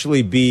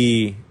potentially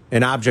be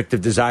an object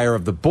of desire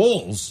of the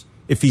Bulls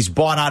if he's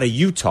bought out of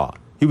Utah.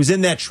 He was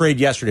in that trade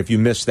yesterday, if you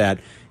missed that.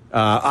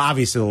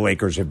 Obviously, the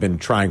Lakers have been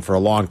trying for a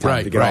long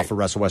time to get off of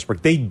Russell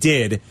Westbrook. They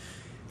did.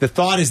 The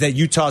thought is that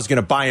Utah is going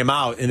to buy him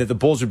out and that the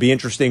Bulls would be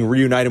interesting,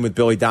 reunite him with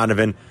Billy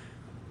Donovan.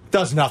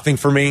 Does nothing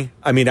for me.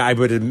 I mean, I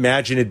would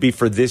imagine it'd be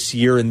for this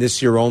year and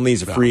this year only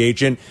as a free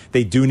agent.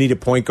 They do need a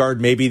point guard,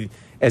 maybe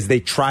as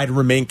they try to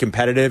remain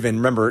competitive. And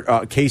remember,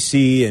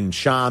 KC and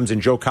Shams and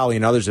Joe Colley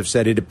and others have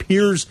said it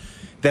appears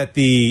that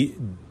the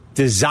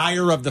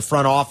desire of the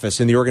front office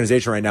in the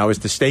organization right now is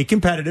to stay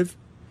competitive,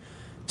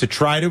 to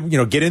try to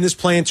get in this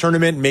play-in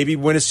tournament, maybe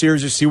win a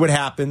series or see what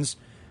happens.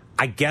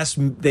 I guess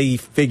they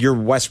figure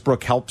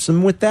Westbrook helps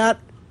them with that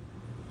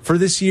for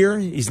this year.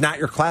 He's not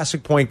your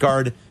classic point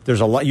guard.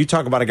 There's a lot. You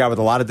talk about a guy with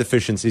a lot of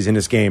deficiencies in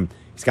his game.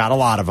 He's got a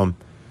lot of them.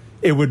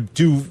 It would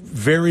do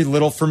very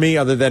little for me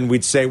other than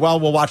we'd say, well,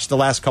 we'll watch the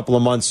last couple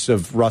of months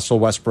of Russell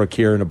Westbrook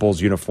here in a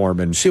Bulls uniform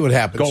and see what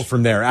happens. Go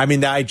from there. I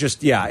mean,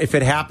 if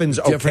it happens,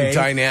 different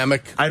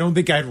dynamic. I don't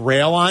think I'd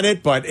rail on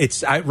it, but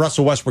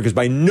Russell Westbrook is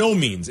by no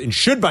means and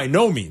should by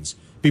no means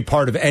be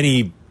part of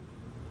any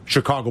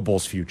Chicago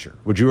Bulls future.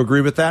 Would you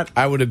agree with that?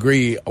 I would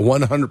agree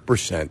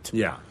 100%.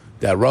 Yeah.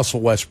 That Russell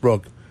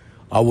Westbrook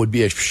would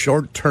be a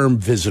short-term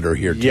visitor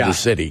here to the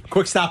city.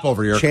 Quick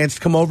stopover here. Chance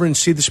to come over and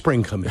see the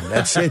spring come in.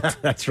 That's it.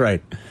 That's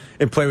right.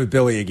 And play with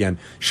Billy again.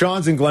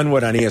 Sean's in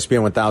Glenwood on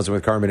ESPN 1000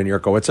 with Carmen and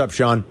Yurko. What's up,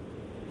 Sean?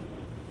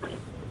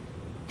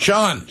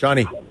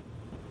 Johnny.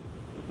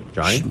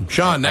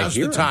 Sean, now's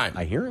the time.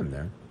 I hear him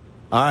there.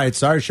 All right,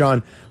 sorry,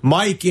 Sean.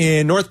 Mike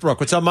in Northbrook.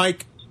 What's up,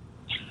 Mike?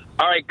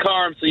 All right,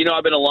 Carm. So,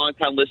 I've been a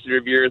long-time listener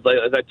of yours,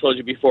 as I told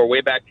you before,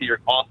 way back to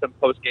your awesome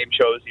post-game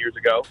shows years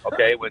ago,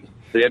 okay, when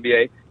the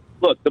NBA.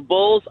 Look, the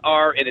Bulls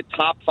are in a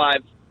top 5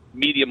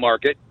 media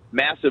market,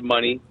 massive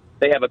money.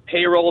 They have a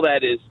payroll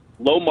that is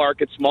low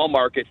market, small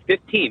market,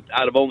 15th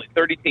out of only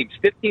 30 teams,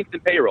 15th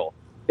in payroll.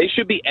 They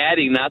should be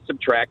adding, not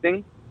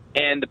subtracting.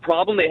 And the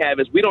problem they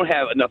have is we don't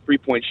have enough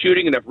three-point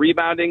shooting, enough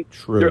rebounding.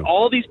 True. There are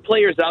all these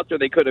players out there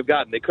they could have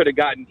gotten. They could have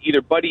gotten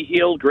either Buddy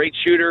Hield, great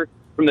shooter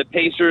from the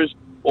Pacers,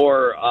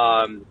 or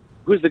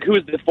who's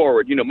the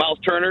forward? Miles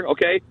Turner,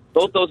 okay?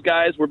 Both those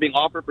guys were being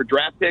offered for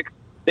draft picks.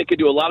 They could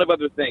do a lot of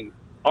other things.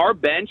 Our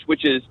bench,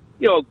 which is,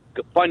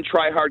 fun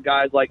try-hard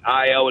guys like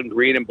Io and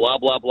Green and blah,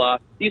 blah, blah,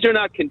 these are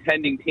not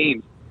contending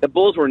teams. The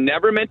Bulls were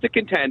never meant to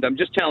contend, I'm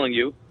just telling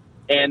you,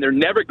 and they're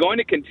never going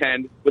to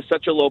contend with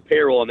such a low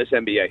payroll in this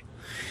NBA.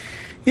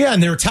 Yeah,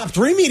 and they're a top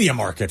 3 media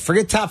market.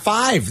 Forget top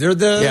 5. They're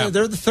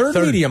the third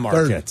media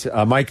market.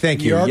 Mike,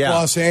 thank you. New York,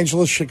 Los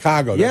Angeles,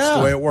 Chicago. That's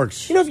the way it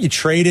works. If you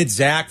traded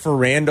Zach for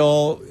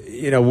Randall,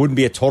 wouldn't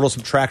be a total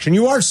subtraction.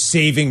 You are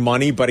saving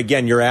money, but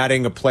again, you're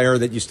adding a player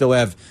that you still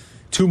have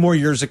 2 more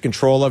years of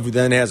control of, who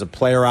then has a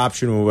player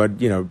option who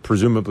would,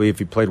 presumably if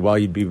he played well,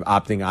 you'd be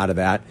opting out of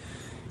that.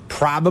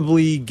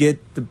 Probably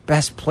get the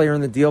best player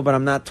in the deal, but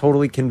I'm not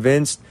totally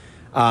convinced.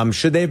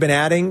 Should they have been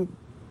adding?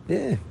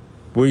 Yeah.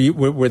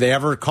 Were they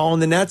ever calling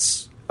the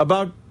Nets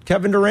about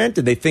Kevin Durant?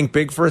 Did they think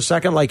big for a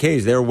second? Like, hey,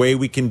 is there a way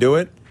we can do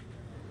it?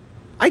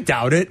 I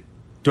doubt it.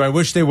 Do I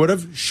wish they would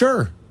have?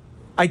 Sure.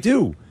 I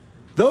do.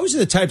 Those are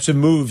the types of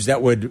moves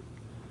that would,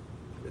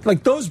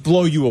 those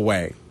blow you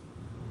away.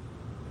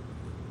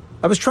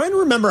 I was trying to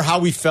remember how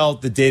we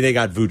felt the day they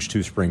got Vooch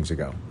 2 springs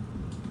ago.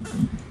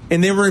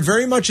 And they were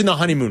very much in the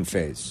honeymoon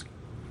phase.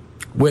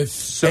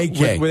 With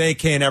AK. With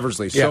AK and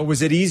Eversley. So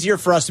was it easier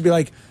for us to be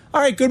like, all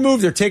right, good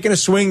move. They're taking a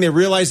swing. They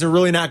realize they're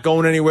really not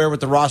going anywhere with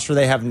the roster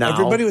they have now.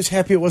 Everybody was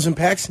happy it wasn't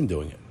Paxson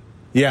doing it.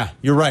 Yeah,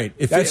 you're right.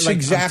 That's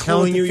exactly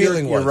what the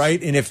feeling was. You're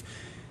right. And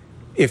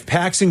if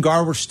Pax and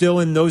Gar were still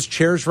in those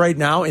chairs right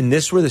now and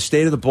this were the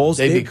state of the Bulls,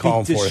 they'd be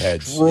calling for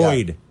heads.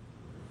 Destroyed.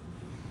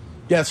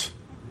 Yeah. Yes.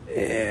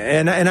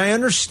 And I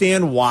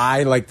understand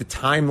why, the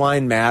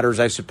timeline matters,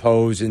 I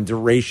suppose, and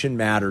duration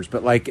matters,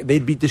 but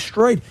they'd be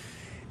destroyed.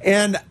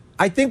 And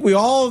I think we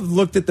all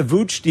looked at the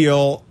Vooch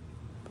deal.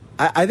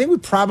 I think we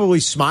probably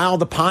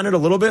smiled upon it a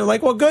little bit.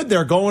 Like, well, good.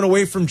 They're going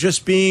away from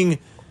just being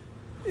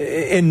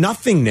in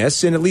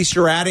nothingness, and at least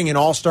you're adding an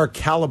all-star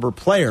caliber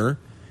player.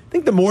 I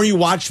think the more you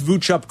watch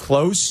Vooch up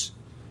close,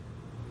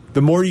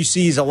 the more you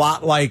see he's a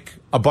lot like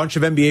a bunch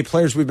of NBA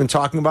players we've been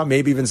talking about,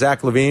 maybe even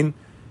Zach LaVine.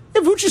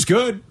 Yeah, Vooch is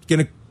good.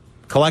 Going to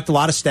collect a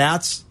lot of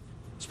stats,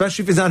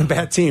 especially if he's on a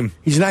bad team.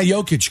 He's not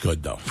Jokic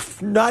good, though.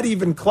 Not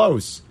even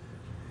close.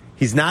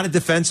 He's not a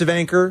defensive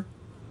anchor.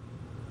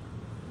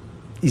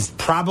 He's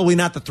probably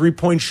not the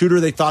three-point shooter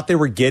they thought they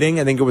were getting.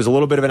 I think it was a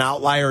little bit of an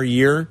outlier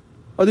year.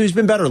 Although he's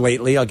been better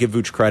lately, I'll give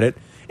Vooch credit.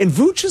 And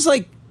Vooch has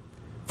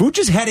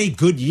had a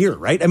good year,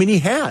 right? I mean, he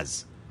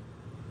has.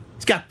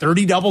 He's got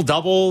 30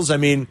 double-doubles. I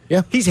mean,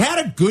 He's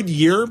had a good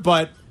year,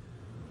 but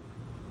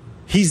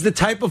he's the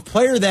type of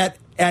player that,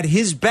 at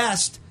his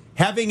best,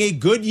 having a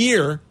good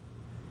year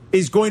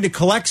is going to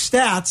collect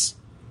stats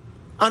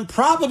on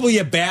probably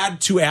a bad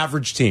to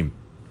average team.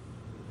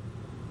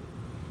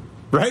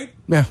 Right?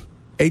 Yeah.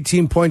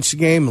 18 points a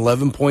game,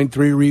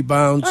 11.3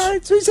 rebounds. All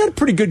right, so he's had a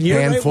pretty good year.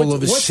 Handful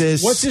of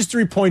assists. What's his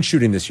three-point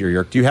shooting this year,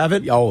 Yerk? Do you have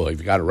it? Oh,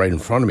 I've got it right in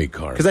front of me,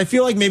 Carl. Because I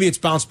feel like maybe it's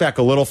bounced back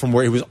a little from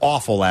where he was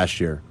awful last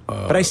year.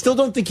 But I still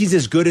don't think he's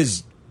as good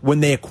as when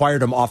they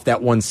acquired him off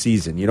that one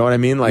season. You know what I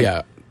mean? Like,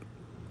 yeah.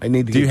 I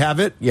need to. Do you have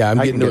it? Yeah, I'm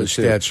getting to his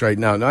stats right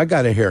now. No, I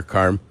got it here,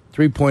 Carm.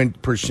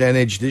 3-point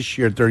percentage this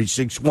year,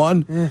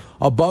 36.1,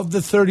 above the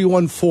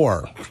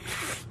 31.4.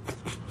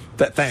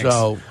 Thanks.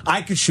 So,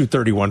 I could shoot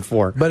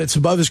 31.4. But it's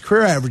above his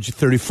career average of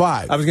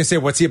 35. I was going to say,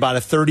 what's he about, a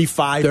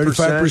 35%?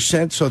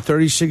 35%, so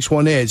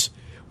 36.1 is.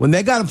 When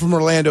they got him from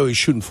Orlando, he's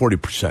shooting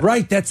 40%.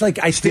 Right, that's like,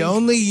 I think. The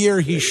only year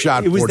he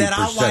shot 40%. It was that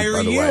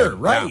outlier year,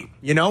 right. Yeah.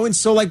 You know, and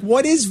so, like,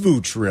 what is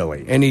Vooch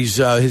really? And he's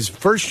his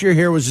first year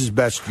here was his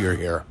best year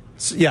here.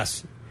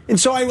 Yes. And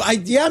so, I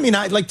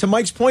like, to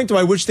Mike's point, do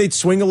I wish they'd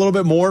swing a little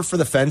bit more for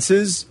the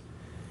fences?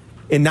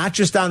 And not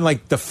just on,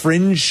 like, the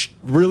fringe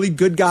really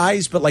good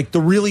guys, but, like, the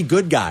really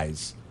good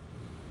guys.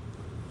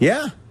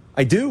 Yeah,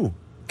 I do.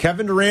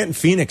 Kevin Durant and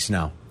Phoenix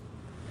now.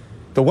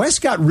 The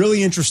West got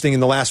really interesting in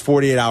the last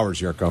 48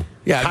 hours, Yurko.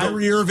 Yeah,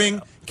 Kyrie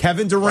Irving,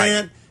 Kevin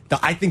Durant. Right.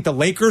 I think the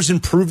Lakers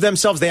improved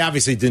themselves. They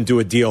obviously didn't do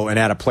a deal and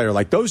add a player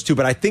like those two,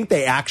 but I think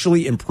they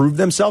actually improved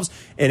themselves.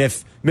 And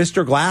if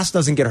Mr. Glass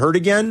doesn't get hurt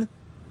again,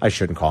 I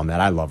shouldn't call him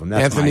that. I love him.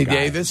 That's Anthony my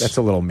guy. Davis? That's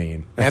a little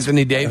mean.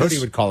 Anthony Davis? I heard he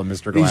would call him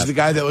Mr. Glass. He's the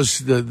guy that was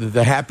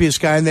the happiest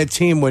guy in that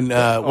team when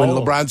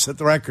LeBron set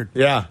the record.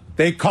 Yeah.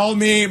 They call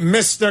me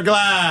Mr.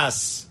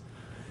 Glass.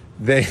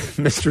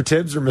 Mr.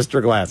 Tibbs or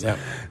Mr. Glass? Yeah.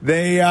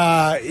 They,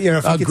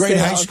 if a great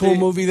high school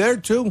movie there,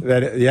 too.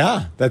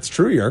 That's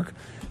true, Yerk.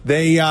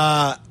 They,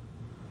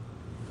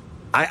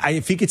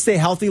 if he could stay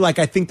healthy, like,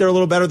 I think they're a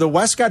little better. The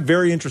West got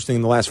very interesting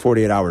in the last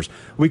 48 hours.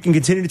 We can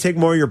continue to take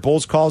more of your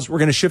Bulls calls. We're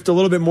going to shift a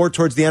little bit more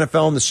towards the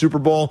NFL and the Super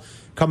Bowl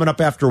coming up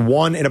after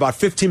 1. In about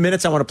 15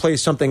 minutes, I want to play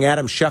something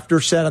Adam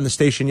Schefter said on the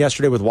station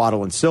yesterday with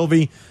Waddle and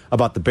Sylvie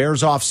about the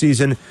Bears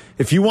offseason.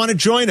 If you want to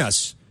join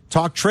us,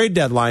 talk trade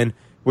deadline.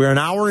 We're an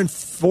hour and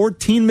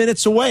 14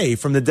 minutes away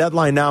from the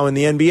deadline now in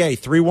the NBA.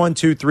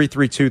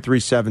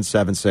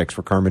 312-332-3776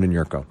 for Carmen and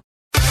Yurko.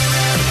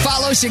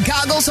 Follow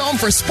Chicago's Home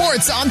for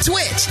Sports on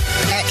Twitch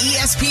at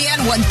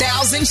ESPN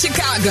 1000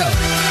 Chicago.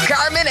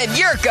 Carmen and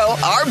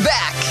Yurko are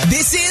back.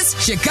 This is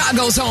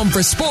Chicago's Home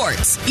for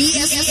Sports.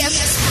 ESPN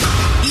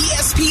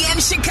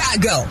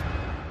Chicago.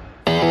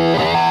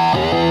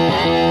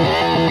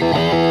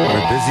 What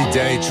a busy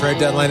day. Trade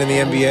deadline in the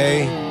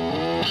NBA.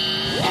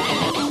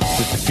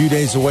 Just a few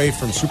days away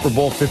from Super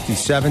Bowl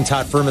 57.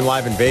 Todd Furman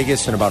live in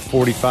Vegas in about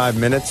 45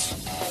 minutes.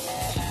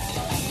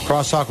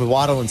 Crosstalk with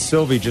Waddle and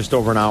Sylvie just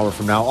over an hour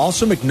from now.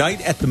 Also,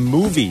 McKnight at the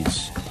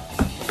movies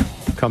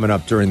coming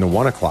up during the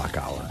 1 o'clock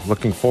hour.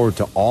 Looking forward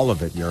to all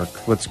of it,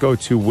 Yerk. Let's go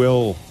to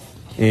Will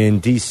in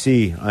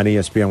D.C. on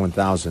ESPN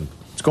 1000.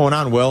 What's going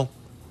on, Will?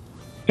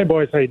 Hey,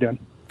 boys. How you doing?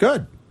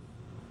 Good.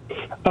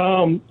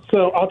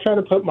 So I'll try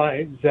to put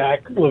my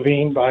Zach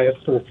LaVine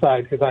bias to the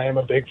side because I am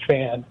a big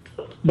fan.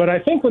 But I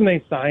think when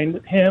they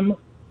signed him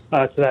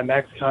to that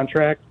max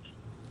contract,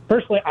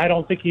 personally, I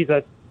don't think he's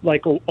a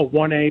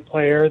 1A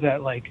player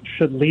that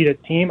should lead a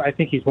team. I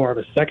think he's more of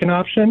a second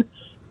option.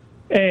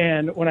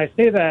 And when I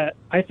say that,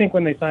 I think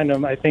when they signed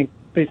him, I think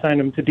they signed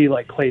him to be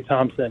like Klay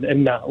Thompson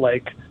and not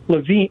like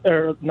LaVine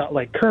or not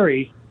like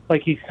Curry,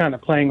 like he's kind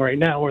of playing right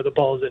now where the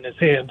ball is in his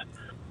hand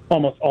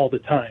almost all the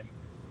time.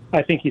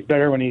 I think he's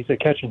better when he's a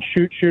catch and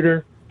shoot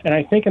shooter. And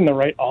I think in the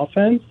right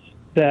offense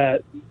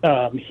that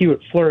he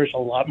would flourish a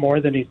lot more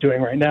than he's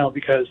doing right now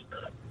because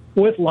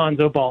with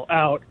Lonzo Ball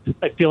out,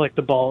 I feel like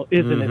the ball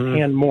is in his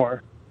hand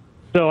more.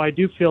 So I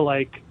do feel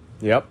like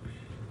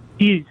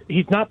he's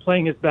not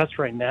playing his best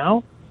right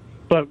now,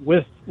 but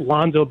with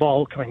Lonzo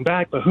Ball coming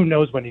back, but who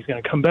knows when he's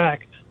going to come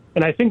back.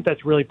 And I think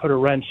that's really put a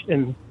wrench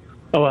in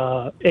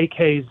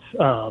AK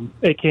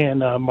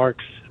and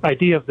Mark's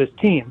idea of this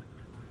team.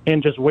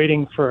 And just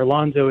waiting for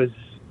Lonzo is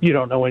you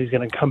don't know when he's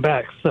going to come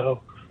back.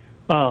 So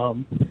I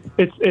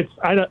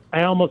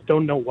almost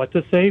don't know what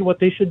to say, what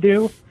they should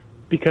do,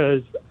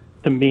 because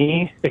to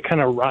me it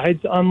kind of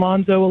rides on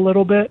Lonzo a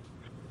little bit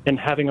and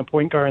having a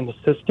point guard in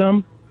the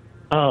system.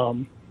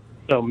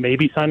 So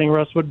maybe signing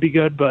Russ would be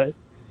good,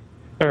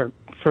 or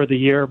for the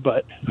year,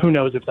 but who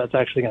knows if that's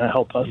actually going to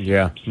help us.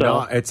 Yeah. So,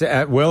 No, it's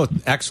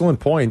excellent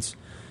points.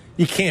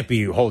 You can't be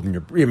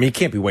you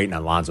can't be waiting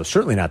on Lonzo.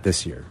 Certainly not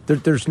this year.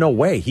 There's no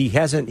way. He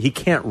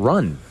can't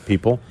run,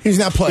 people. He's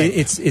not playing.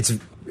 It's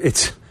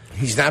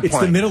He's not it's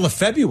playing. the middle of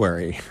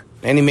February.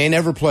 And he may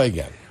never play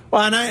again.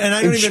 Well, and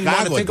I don't even want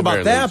Chicago, to at think the about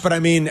very that, least. but I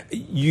mean,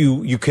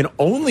 you can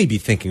only be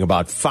thinking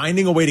about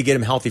finding a way to get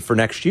him healthy for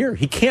next year.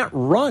 He can't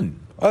run.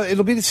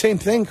 It'll be the same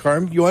thing,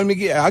 Carm. You want me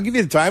to I'll give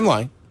you the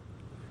timeline.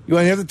 You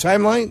want to hear the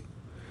timeline?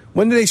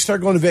 When do they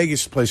start going to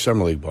Vegas to play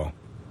Summer League ball?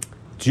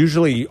 It's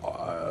usually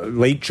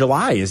late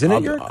July, isn't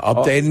it?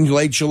 Update in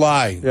late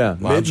July. Yeah,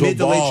 Lonzo mid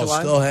to late Ball July.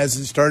 still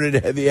hasn't started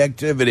heavy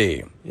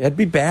activity. It'd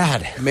be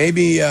bad.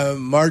 Maybe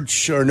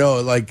March or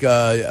no, like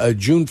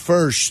June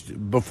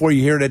 1st, before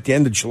you hear it at the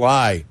end of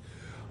July.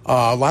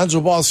 Lonzo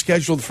Ball is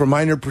scheduled for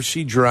minor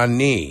procedure on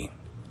knee.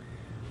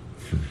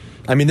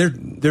 I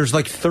mean, there's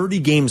like 30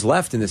 games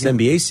left in this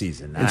NBA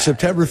season. And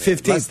September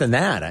 15th. Less than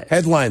that.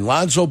 Headline,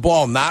 Lonzo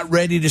Ball not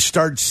ready to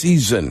start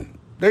season.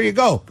 There you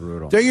go.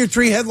 Brutal. There are your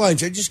three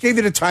headlines. I just gave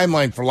you the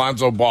timeline for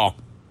Lonzo Ball.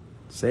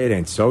 Say it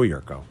ain't so,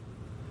 Yurko.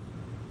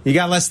 You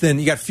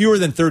got fewer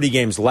than 30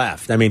 games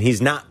left. I mean,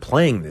 he's not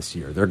playing this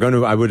year. They're going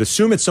to, I would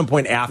assume, at some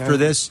point after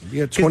this.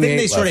 You got 'Cause didn't 28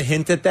 they sort of left.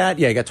 hint at that?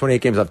 Yeah, you got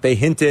 28 games left. They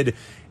hinted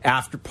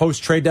after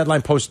post-trade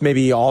deadline, post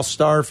maybe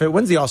All-Star.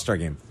 When's the All-Star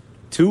game?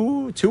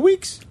 2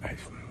 weeks?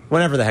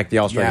 Whenever the heck the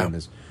All-Star Yeah. game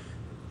is.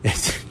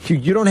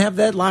 You don't have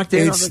that locked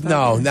in?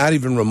 No, not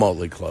even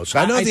remotely close.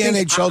 I know I the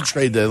think- NHL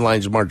trade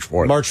deadline's March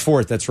 4th. March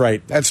 4th, that's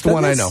right. That's the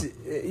one I know.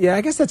 Yeah,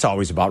 I guess that's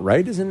always about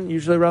right, isn't it?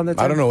 Usually around that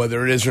time? I don't know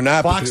whether it is or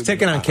not. Clock's but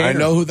ticking on I Kaner.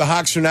 know who the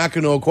Hawks are not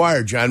going to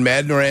acquire, John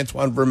Madden or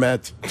Antoine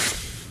Vermette.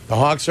 The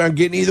Hawks aren't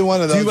getting either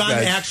one of Do those you want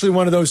guys. actually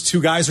one of those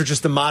two guys, or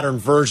just the modern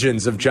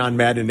versions of John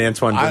Madden and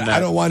Antoine Vermette? I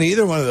don't want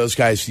either one of those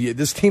guys.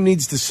 This team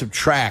needs to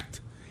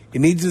subtract.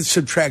 It needs to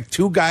subtract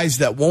two guys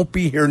that won't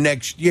be here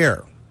next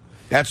year.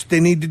 That's what they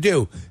need to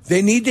do.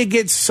 They need to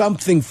get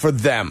something for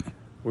them.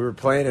 We were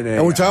playing in a...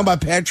 And we're talking about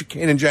Patrick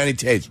Kane and Johnny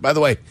Tates. By the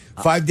way,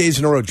 5 days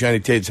in a row,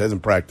 Johnny Tates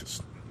hasn't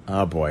practiced.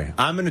 Oh, boy.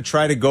 I'm going to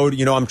try to go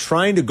to... I'm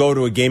trying to go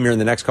to a game here in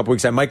the next couple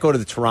weeks. I might go to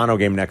the Toronto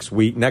game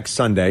next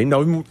Sunday.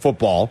 No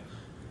football.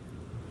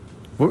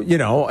 Well,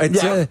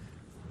 it's...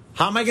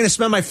 how am I going to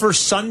spend my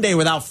first Sunday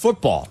without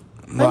football?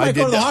 I might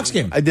go to the Hawks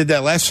game. I did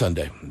that last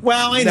Sunday.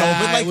 Well, I know,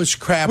 but it was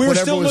crap. We were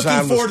Whatever still was looking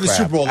on forward to was the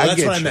Super Bowl. crap.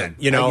 That's I what I get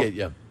meant. I get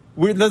you.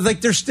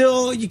 There's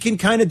still, you can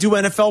kind of do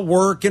NFL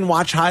work and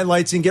watch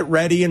highlights and get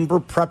ready, and we're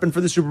prepping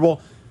for the Super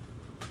Bowl.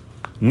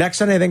 Next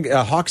Sunday, I think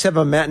Hawks have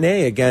a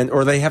matinee again,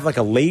 or they have like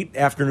a late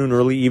afternoon,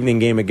 early evening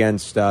game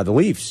against the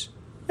Leafs.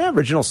 Yeah,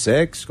 original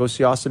 6. Go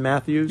see Austin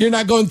Matthews. You're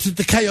not going to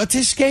the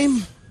Coyotes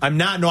game? I'm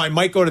not. No, I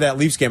might go to that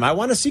Leafs game. I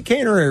want to see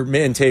Kaner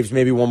and Taves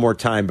maybe one more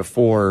time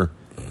before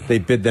they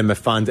bid them a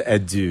fond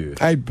adieu.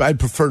 I'd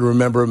prefer to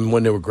remember them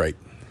when they were great.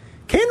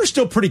 Kaner's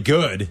still pretty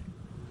good.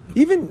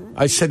 Even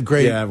I said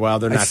great. Yeah, well,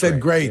 they're not. I said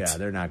great. Yeah,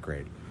 they're not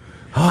great.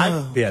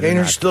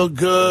 Kaner's still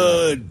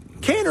good.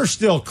 Kaner's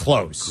still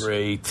close.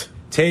 Great.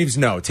 Taves,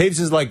 no.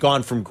 Taves is like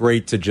gone from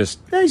great to just,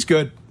 he's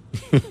good.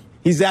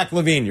 He's Zach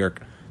LaVine,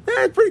 Yerk.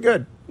 Pretty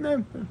good.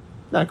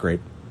 Not great.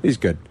 He's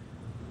good.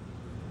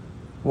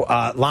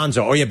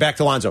 Lonzo. Oh, yeah, back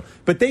to Lonzo.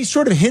 But they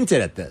sort of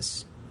hinted at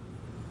this,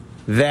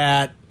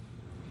 that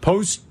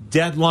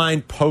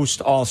post-deadline,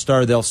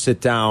 post-All-Star, they'll sit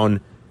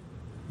down,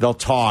 they'll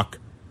talk.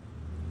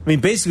 I mean,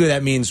 basically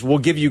that means we'll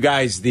give you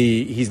guys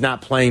the he's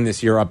not playing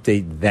this year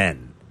update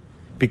then.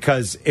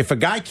 Because if a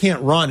guy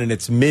can't run and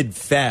it's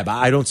mid-Feb,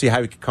 I don't see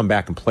how he could come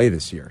back and play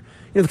this year.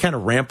 The kind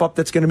of ramp-up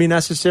that's going to be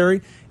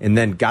necessary. And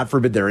then, God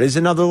forbid, there is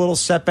another little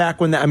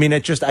setback.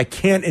 I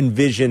can't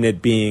envision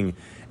it being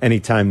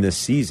anytime this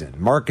season.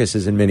 Marcus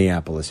is in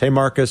Minneapolis. Hey,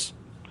 Marcus.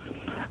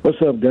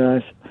 What's up,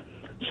 guys?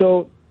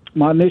 So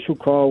my initial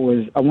call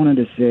was I wanted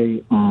to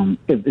say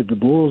if the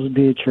Bulls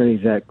did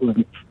trade Zach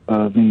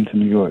LaVine to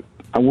New York,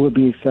 I would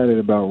be excited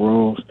about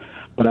Rose,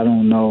 but I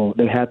don't know.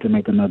 They have to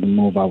make another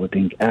move, I would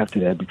think, after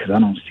that, because I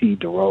don't see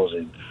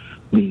DeRozan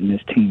leading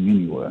this team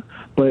anywhere.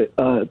 But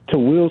to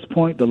Will's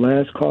point, the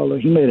last caller,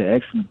 he made an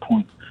excellent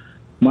point.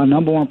 My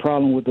number one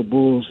problem with the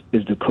Bulls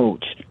is the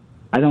coach.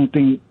 I don't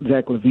think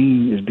Zach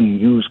LaVine is being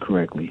used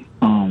correctly.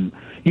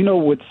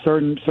 With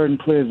certain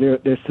players,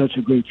 they're such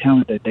a great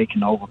talent that they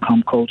can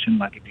overcome coaching,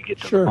 like if you get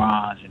the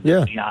LeBrons and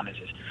the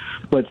Giannis's.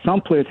 But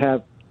some players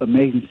have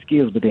amazing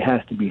skills, but they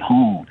has to be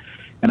honed.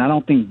 And I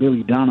don't think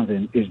Billy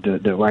Donovan is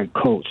the right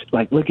coach.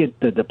 Like, look at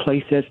the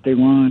play sets they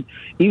run.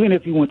 Even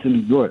if he went to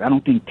New York, I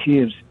don't think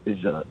Tibbs is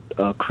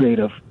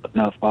creative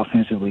enough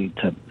offensively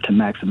to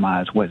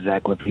maximize what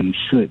Zach LaVine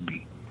should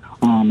be.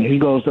 If he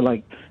goes to,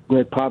 like,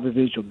 Greg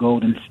Popovich or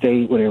Golden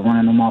State, where they're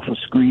running them off of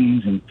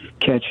screens and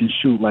catch and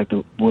shoot, like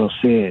Will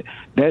said,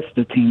 that's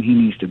the team he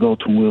needs to go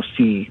to, and we'll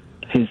see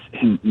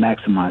him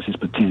maximize his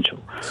potential.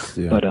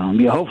 Yeah. But,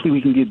 hopefully we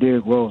can get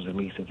Derrick Rose at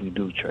least if we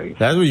do trade.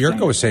 That's what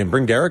Yurko was saying.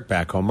 Bring Derrick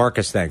back home.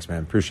 Marcus, thanks,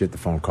 man. Appreciate the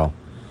phone call.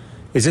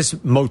 Is this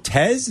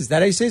Motez? Is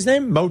that how you say his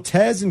name?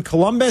 Motez in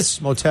Columbus?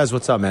 Motez,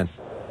 what's up, man?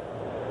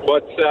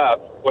 What's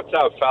up? What's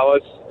up,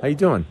 fellas? How you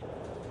doing?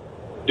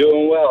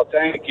 Doing well,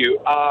 thank you.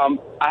 I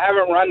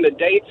haven't run the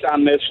dates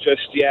on this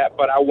just yet,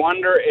 but I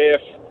wonder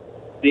if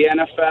the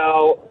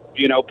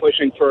NFL,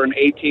 pushing for an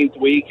 18th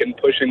week and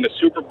pushing the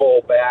Super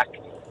Bowl back,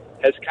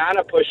 has kind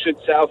of pushed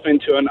itself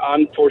into an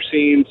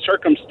unforeseen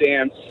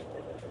circumstance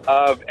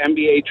of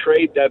NBA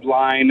trade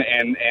deadline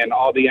and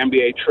all the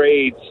NBA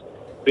trades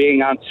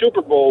being on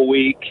Super Bowl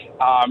week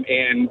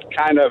and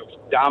kind of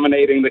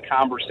dominating the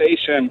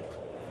conversation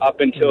up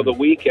until the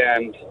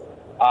weekend.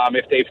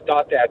 If they've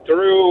thought that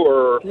through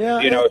or,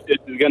 if this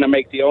is going to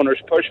make the owners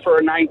push for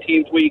a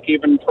 19th week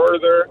even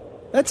further.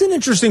 That's an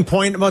interesting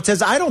point,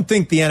 Motez. I don't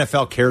think the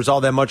NFL cares all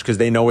that much because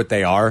they know what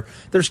they are.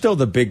 They're still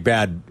the big,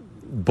 bad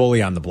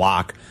bully on the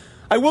block.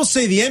 I will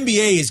say the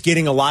NBA is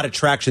getting a lot of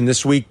traction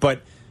this week,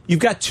 but you've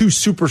got two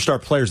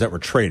superstar players that were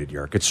traded,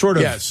 Yerk. It's sort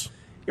of,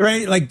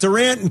 right? Like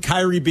Durant and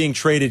Kyrie being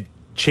traded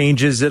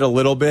changes it a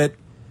little bit,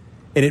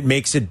 and it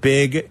makes it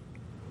big.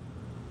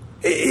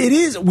 It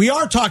is. We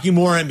are talking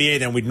more NBA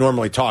than we'd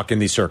normally talk in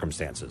these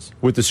circumstances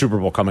with the Super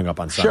Bowl coming up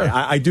on Sunday. Sure.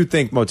 I do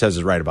think Motez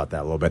is right about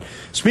that a little bit.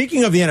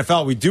 Speaking of the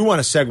NFL, we do want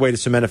to segue to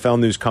some NFL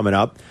news coming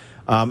up,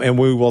 and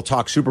we will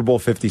talk Super Bowl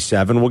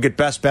 57. We'll get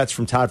best bets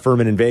from Todd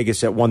Furman in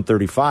Vegas at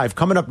 1:35.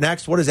 Coming up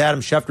next, what does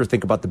Adam Schefter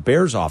think about the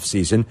Bears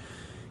offseason?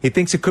 He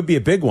thinks it could be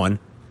a big one.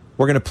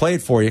 We're going to play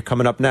it for you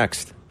coming up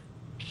next.